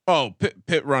so. Oh,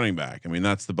 Pitt running back. I mean,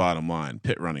 that's the bottom line.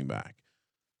 Pitt running back.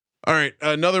 All right,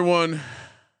 another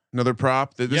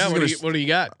prop. What do you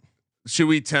got? Should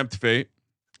we tempt fate?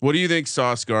 What do you think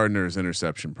Sauce Gardner's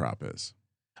interception prop is?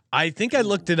 I think I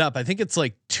looked it up. I think it's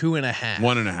like 2.5.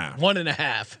 1.5.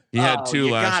 1.5. He had 2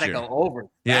 last year. Go over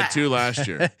he had 2 last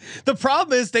year. The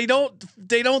problem is they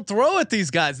don't throw at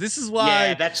these guys. This is why.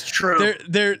 Yeah, that's true.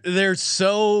 They're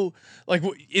so like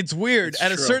it's weird.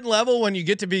 At a certain level, when you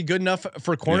get to be good enough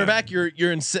for cornerback, your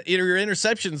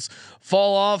interceptions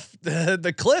fall off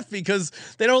the cliff because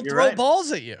they don't throw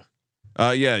balls at you.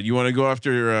 You want to go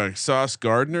after Sauce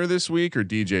Gardner this week or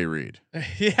DJ Reed?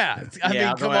 Yeah, I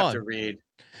mean, come on. After Reed.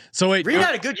 So wait, Reed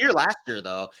had a good year last year,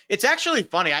 though. It's actually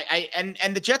funny. And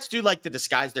the Jets do like to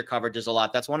disguise their coverages a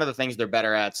lot. That's one of the things they're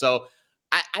better at. So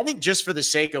I think just for the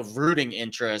sake of rooting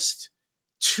interest,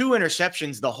 2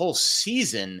 interceptions the whole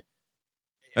season.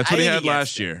 That's what he had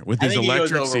last year with his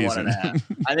electric season.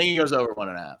 I think he goes over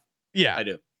 1.5. Yeah, I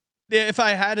do. Yeah, if I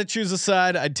had to choose a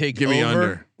side, I'd take Give me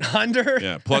under. Under.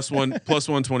 Yeah, plus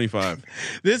 125.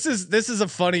 This is a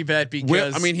funny bet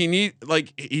because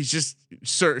he's just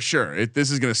sure.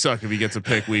 This is gonna suck if he gets a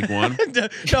pick week 1.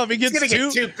 No, if he gets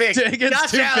two picks.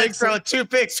 Josh Allen throwing 2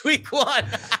 picks week 1.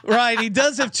 Right, he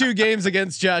does have 2 games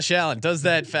against Josh Allen. Does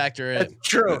that factor in? That's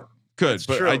true.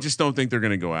 But I just don't think they're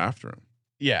gonna go after him.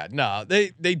 Yeah, no, they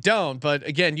don't. But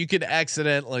again, you could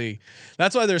accidentally.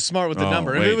 That's why they're smart with the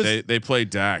number. Wait, if it was, they play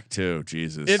Dak too.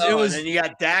 Jesus. It was. And then you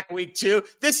got Dak week 2.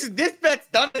 This bet's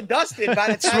done and dusted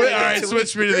by the time. All right,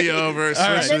 switch me to the over.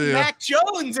 Mac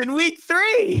Jones in week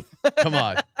 3. Come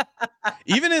on.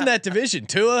 Even in that division,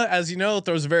 Tua, as you know,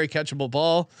 throws a very catchable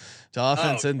ball to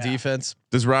offense and defense.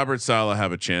 Does Robert Saleh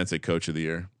have a chance at Coach of the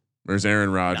Year, or is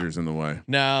Aaron Rodgers in the way?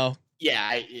 No.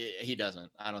 Yeah, he doesn't.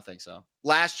 I don't think so.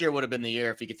 Last year would have been the year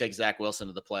if he could take Zach Wilson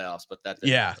to the playoffs, but that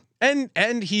didn't happen.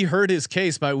 And he hurt his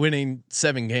case by winning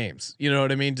 7 games. You know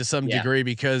what I mean, to some degree,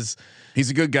 because he's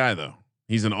a good guy though.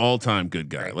 He's an all-time good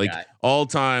guy.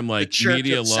 All-time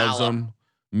media loves him.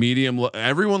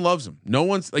 Everyone loves him. No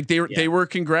one's like they were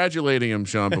congratulating him,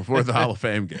 Sean, before the Hall of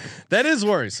Fame game. That is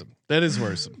worrisome.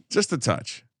 Just a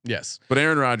touch. Yes. But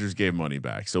Aaron Rodgers gave money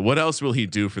back. So what else will he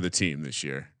do for the team this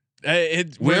year?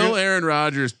 Will Aaron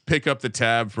Rodgers pick up the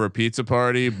tab for a pizza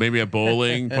party, maybe a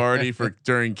bowling party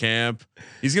during camp?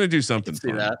 He's going to do something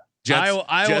for that.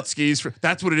 Jet skis.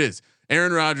 That's what it is.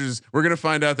 Aaron Rodgers. We're going to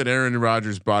find out that Aaron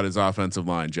Rodgers bought his offensive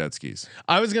line jet skis.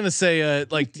 I was going to say,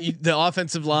 the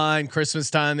offensive line,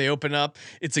 Christmas time, they open up.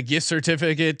 It's a gift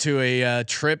certificate to a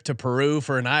trip to Peru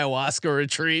for an ayahuasca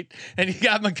retreat, and you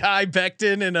got Mekhi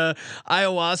Becton in a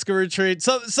ayahuasca retreat.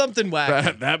 Something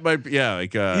wacky. That might be,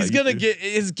 he's gonna get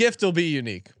his gift will be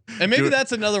unique. And maybe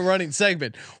that's another running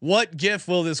segment. What gift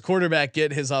will this quarterback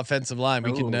get his offensive line?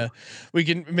 We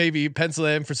can maybe pencil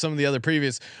that in for some of the other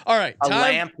previous. All right, a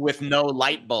lamp with no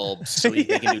light bulbs, so they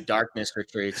can do darkness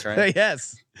retreats, right?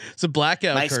 Yes, it's a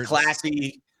blackout. Nice, curtains.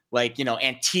 Classy,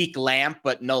 antique lamp,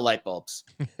 but no light bulbs.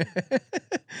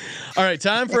 All right,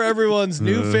 time for everyone's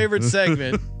new favorite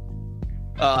segment.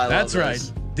 That's right,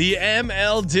 the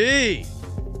MLD.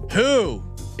 Who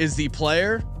is the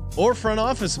player or front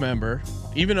office member?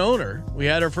 Even owner. We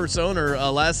had our first owner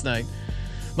last night.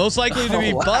 Most likely to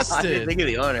be busted. I didn't think of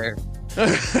the owner.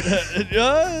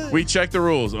 We checked the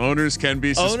rules. Owners can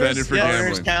be suspended for gambling.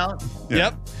 Owners count. Yeah.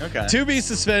 Yep. Okay. To be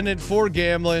suspended for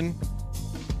gambling.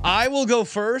 I will go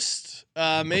first.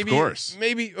 Maybe. Of course.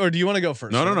 Maybe. Or do you want to go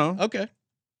first? No. Okay.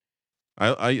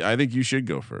 I think you should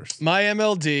go first. My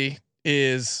MLD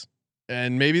is,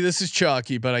 and maybe this is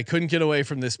chalky, but I couldn't get away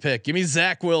from this pick. Give me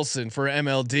Zach Wilson for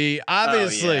MLD.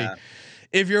 Obviously.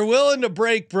 if you're willing to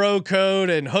break bro code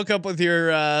and hook up with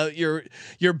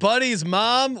your buddy's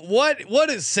mom, what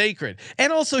is sacred?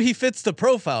 And also he fits the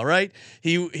profile, right?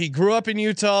 He grew up in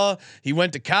Utah. He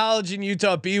went to college in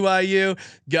Utah, BYU,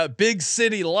 got big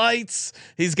city lights.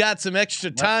 He's got some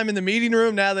extra time in the meeting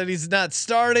room now that he's not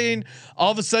starting.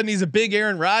 All of a sudden he's a big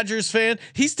Aaron Rodgers fan.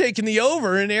 He's taking the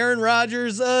over in Aaron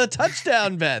Rodgers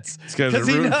touchdown bets because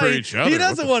he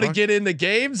doesn't want to get in the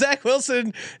game. Zach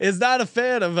Wilson is not a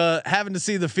fan of having to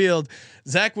see the field.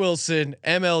 Zach Wilson,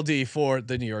 MLD for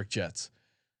the New York Jets.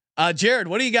 Jared,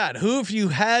 what do you got? Who, if you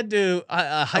had to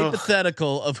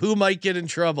hypothetical of who might get in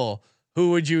trouble,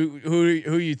 who are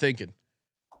you thinking?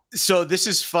 So this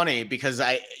is funny because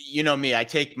I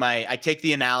take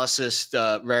the analysis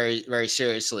very, very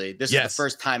seriously. This is the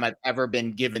first time I've ever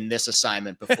been given this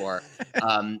assignment before,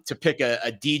 to pick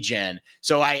a DGen.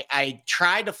 So I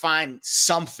tried to find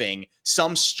some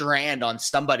strand on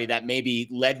somebody that maybe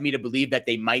led me to believe that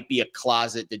they might be a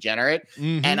closet degenerate.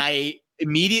 Mm-hmm. And I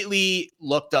immediately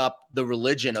looked up the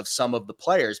religion of some of the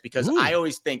players because I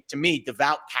always think, to me,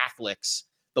 devout Catholics,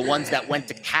 the ones that went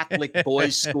to Catholic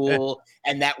boys school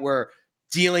and that were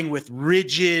dealing with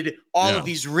all of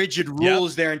these rigid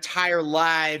rules their entire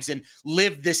lives and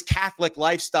lived this Catholic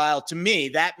lifestyle. To me,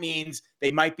 that means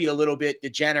they might be a little bit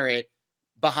degenerate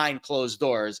behind closed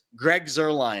doors. Greg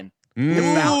Zuerlein,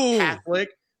 devout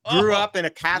Catholic, grew up in a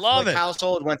Catholic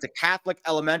household, went to Catholic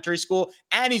elementary school,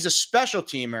 and he's a special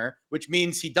teamer, which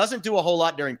means he doesn't do a whole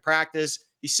lot during practice.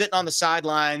 He's sitting on the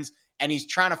sidelines, and he's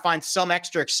trying to find some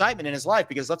extra excitement in his life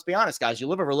because, let's be honest, guys, you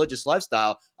live a religious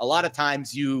lifestyle. A lot of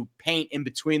times you paint in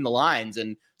between the lines,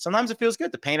 and sometimes it feels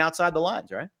good to paint outside the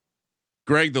lines, right?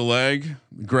 Greg the Leg's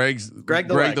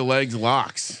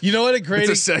locks. You know what? It's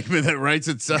a segment that writes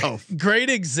itself. Great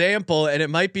example, and it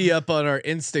might be up on our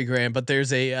Instagram. But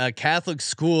there's a Catholic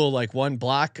school like one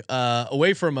block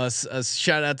away from us.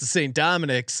 Shout out to St.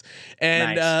 Dominic's,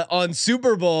 and on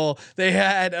Super Bowl they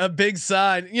had a big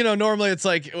sign. You know, normally it's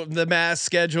like the mass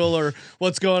schedule or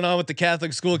what's going on with the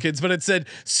Catholic school kids, but it said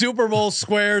Super Bowl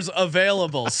squares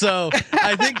available. So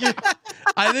I think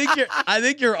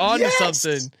you're onto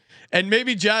something. And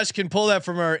maybe Josh can pull that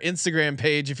from our Instagram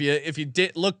page if you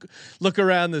did look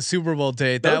around the Super Bowl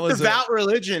date. That was devout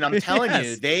religion. I'm telling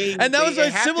you, they have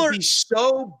to be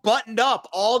so buttoned up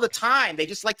all the time. They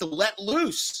just like to let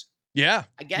loose. Yeah,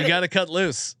 you got to cut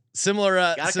loose. Similar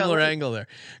angle there.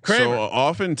 Kramer. So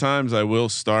oftentimes I will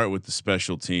start with the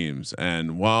special teams,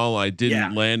 and while I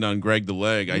didn't land on Greg the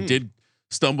Leg, I did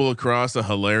stumble across a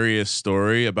hilarious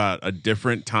story about a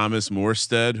different Thomas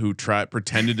Morstead who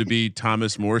pretended to be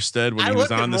Thomas Morstead when he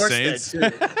was on the Saints.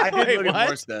 I did look at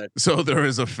Morstead. So there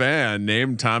was a fan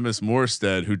named Thomas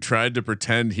Morstead who tried to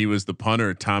pretend he was the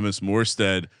punter Thomas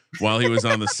Morstead while he was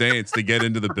on the Saints to get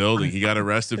into the building. He got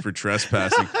arrested for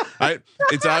trespassing.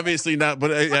 It's obviously not,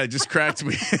 but it just cracked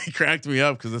me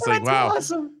up because it's like, wow,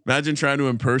 awesome. Imagine trying to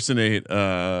impersonate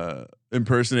a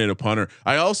punter.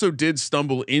 I also did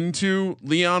stumble into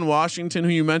Leon Washington, who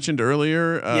you mentioned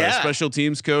earlier, special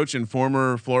teams coach and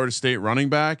former Florida State running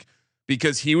back,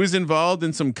 because he was involved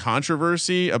in some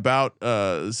controversy about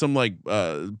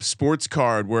some sports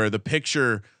card where the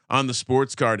picture on the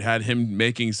sports card had him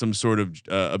making some sort of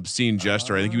obscene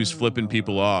gesture. I think he was flipping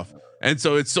people off. And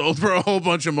so it sold for a whole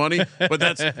bunch of money, but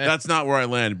that's not where I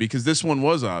landed, because this one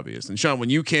was obvious. And Sean, when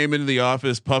you came into the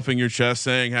office puffing your chest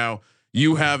saying how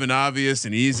you have an obvious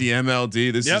and easy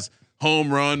MLD, this is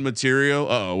home run material.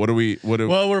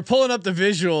 Well, we're pulling up the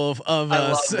visual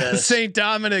of St.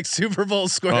 Dominic's Super Bowl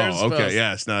squares. Oh, okay.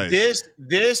 Yes. Nice.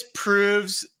 This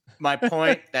proves my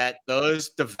point that those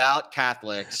devout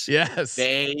Catholics,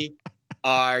 they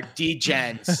are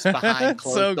degens behind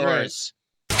closed doors.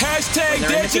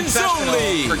 #Degens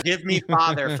only. Forgive me,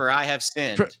 Father, for I have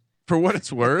sinned. For what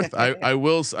it's worth, I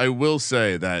will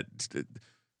say that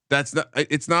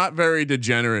it's not very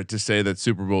degenerate to say that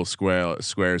Super Bowl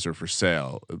squares are for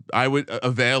sale.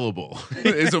 Available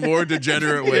is a more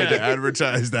degenerate way to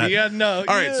advertise that.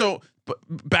 All right. So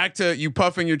back to you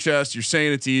puffing your chest. You're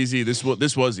saying it's easy. This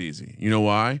was easy. You know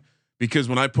why? Because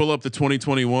when I pull up the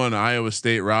 2021 Iowa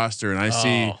State roster and I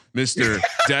see Mr.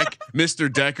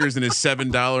 Deckers and his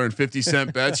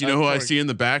 $7.50 bets, you know who I see in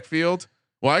the backfield?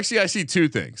 Well, actually, I see two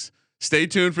things. Stay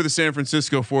tuned for the San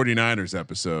Francisco 49ers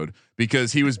episode,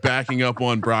 because he was backing up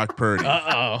on Brock Purdy.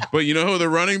 But you know who the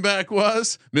running back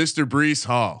was? Mr. Breece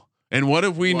Hall. And what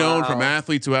have we known from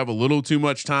athletes who have a little too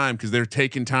much time because they're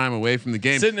taking time away from the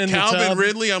game? Calvin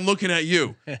Ridley, I'm looking at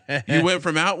you. You went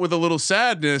from out with a little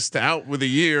sadness to out with a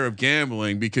year of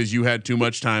gambling because you had too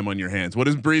much time on your hands. What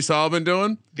has Breece Hall been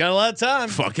doing? Got a lot of time.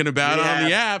 Fucking about on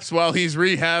the apps while he's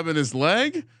rehabbing his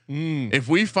leg. If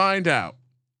we find out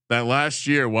that last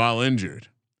year while injured,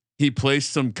 he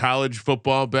placed some college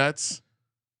football bets,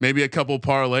 maybe a couple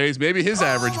parlays, maybe his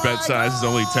average bet size is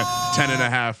only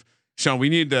 10.5. Sean, we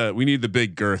need the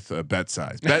big girth bet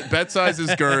size. Bet size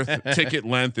is girth. Ticket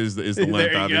length is the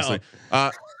length, obviously.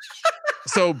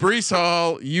 So Breece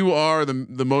Hall, you are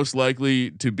the most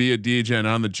likely to be a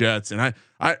DGen on the Jets, and I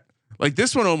like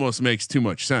this one almost makes too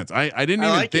much sense. I didn't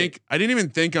even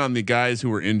think on the guys who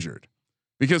were injured,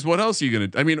 because what else are you gonna?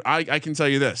 I mean, I can tell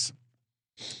you this.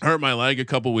 Hurt my leg a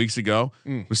couple weeks ago.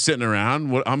 Was sitting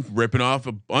around. I'm ripping off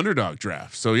a underdog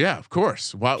draft. So yeah, of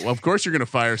course. Well, of course you're going to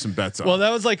fire some bets on. Well,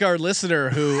 that was like our listener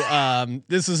who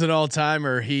this is an all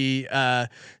timer. He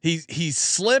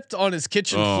slipped on his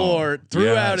kitchen floor,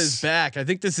 threw out his back. I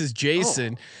think this is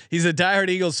Jason. He's a diehard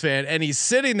Eagles fan, and he's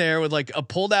sitting there with like a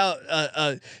pulled out.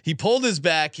 He pulled his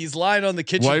back. He's lying on the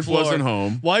kitchen floor.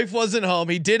 Wife wasn't home.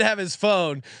 He did have his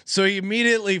phone, so he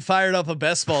immediately fired up a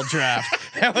best ball draft.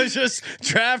 That was just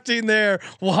drafting there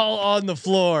while on the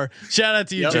floor. Shout out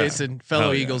to you, Jason,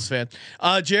 fellow Eagles fan.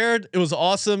 Jared, it was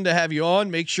awesome to have you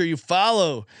on. Make sure you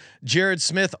follow Jared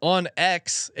Smith on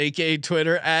X, aka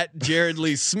Twitter, at Jared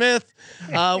Lee Smith.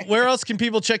 Where else can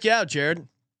people check you out, Jared?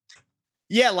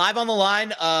 Yeah, live on the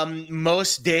line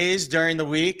most days during the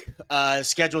week.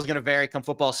 Schedule is going to vary come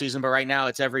football season, but right now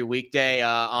it's every weekday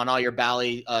on all your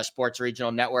Bally Sports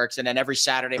regional networks, and then every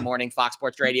Saturday morning, Fox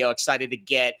Sports Radio. Excited to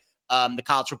get the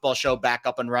college football show back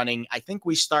up and running. I think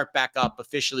we start back up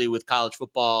officially with college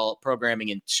football programming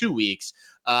in 2 weeks.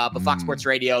 But Fox Sports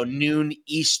Radio, noon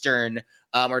Eastern,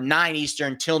 or 9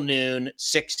 Eastern till noon,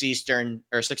 6 Eastern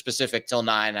or 6 Pacific till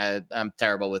 9. I'm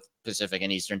terrible with Pacific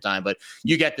and Eastern time, but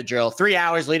you get the drill. 3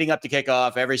 hours leading up to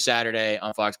kickoff every Saturday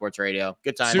on Fox Sports Radio.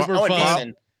 Good time. Super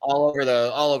fun. All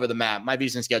over the map. My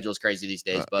Beeson schedule is crazy these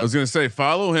days. But I was gonna say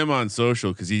follow him on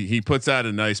social because he puts out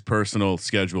a nice personal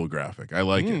schedule graphic. I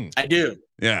like it. I do.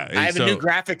 Yeah, I have a new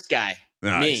graphics guy.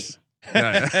 Nice. Me.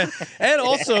 Yeah. And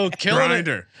also killing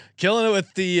it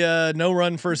with the no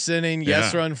run first inning,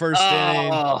 yes run first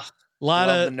inning.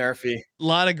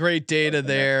 Lot of great data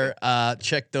there.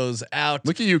 Check those out.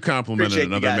 Look at you complimenting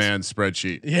another man's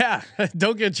spreadsheet. Yeah,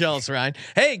 don't get jealous, Ryan.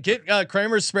 Hey, get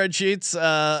Kramer's spreadsheets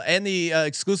and the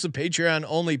exclusive Patreon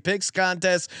only picks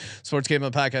contest.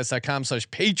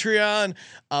 SportsGamingPodcast.com/Patreon.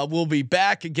 We'll be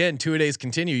back again. 2 days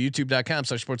continue.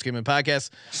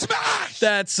 YouTube.com/SportsGamingPodcast. Smash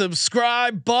that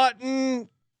subscribe button.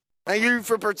 Thank you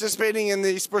for participating in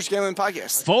the Sports Gambling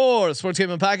Podcast. For the Sports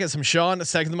Gambling Podcast, I'm Sean,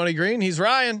 second the money green. He's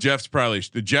Ryan. Jeff's probably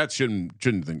the Jets shouldn't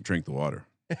drink the water.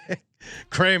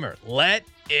 Kramer, let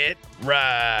it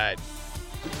ride.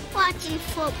 Watching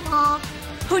football.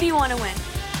 Who do you want to win?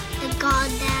 The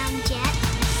goddamn Jets.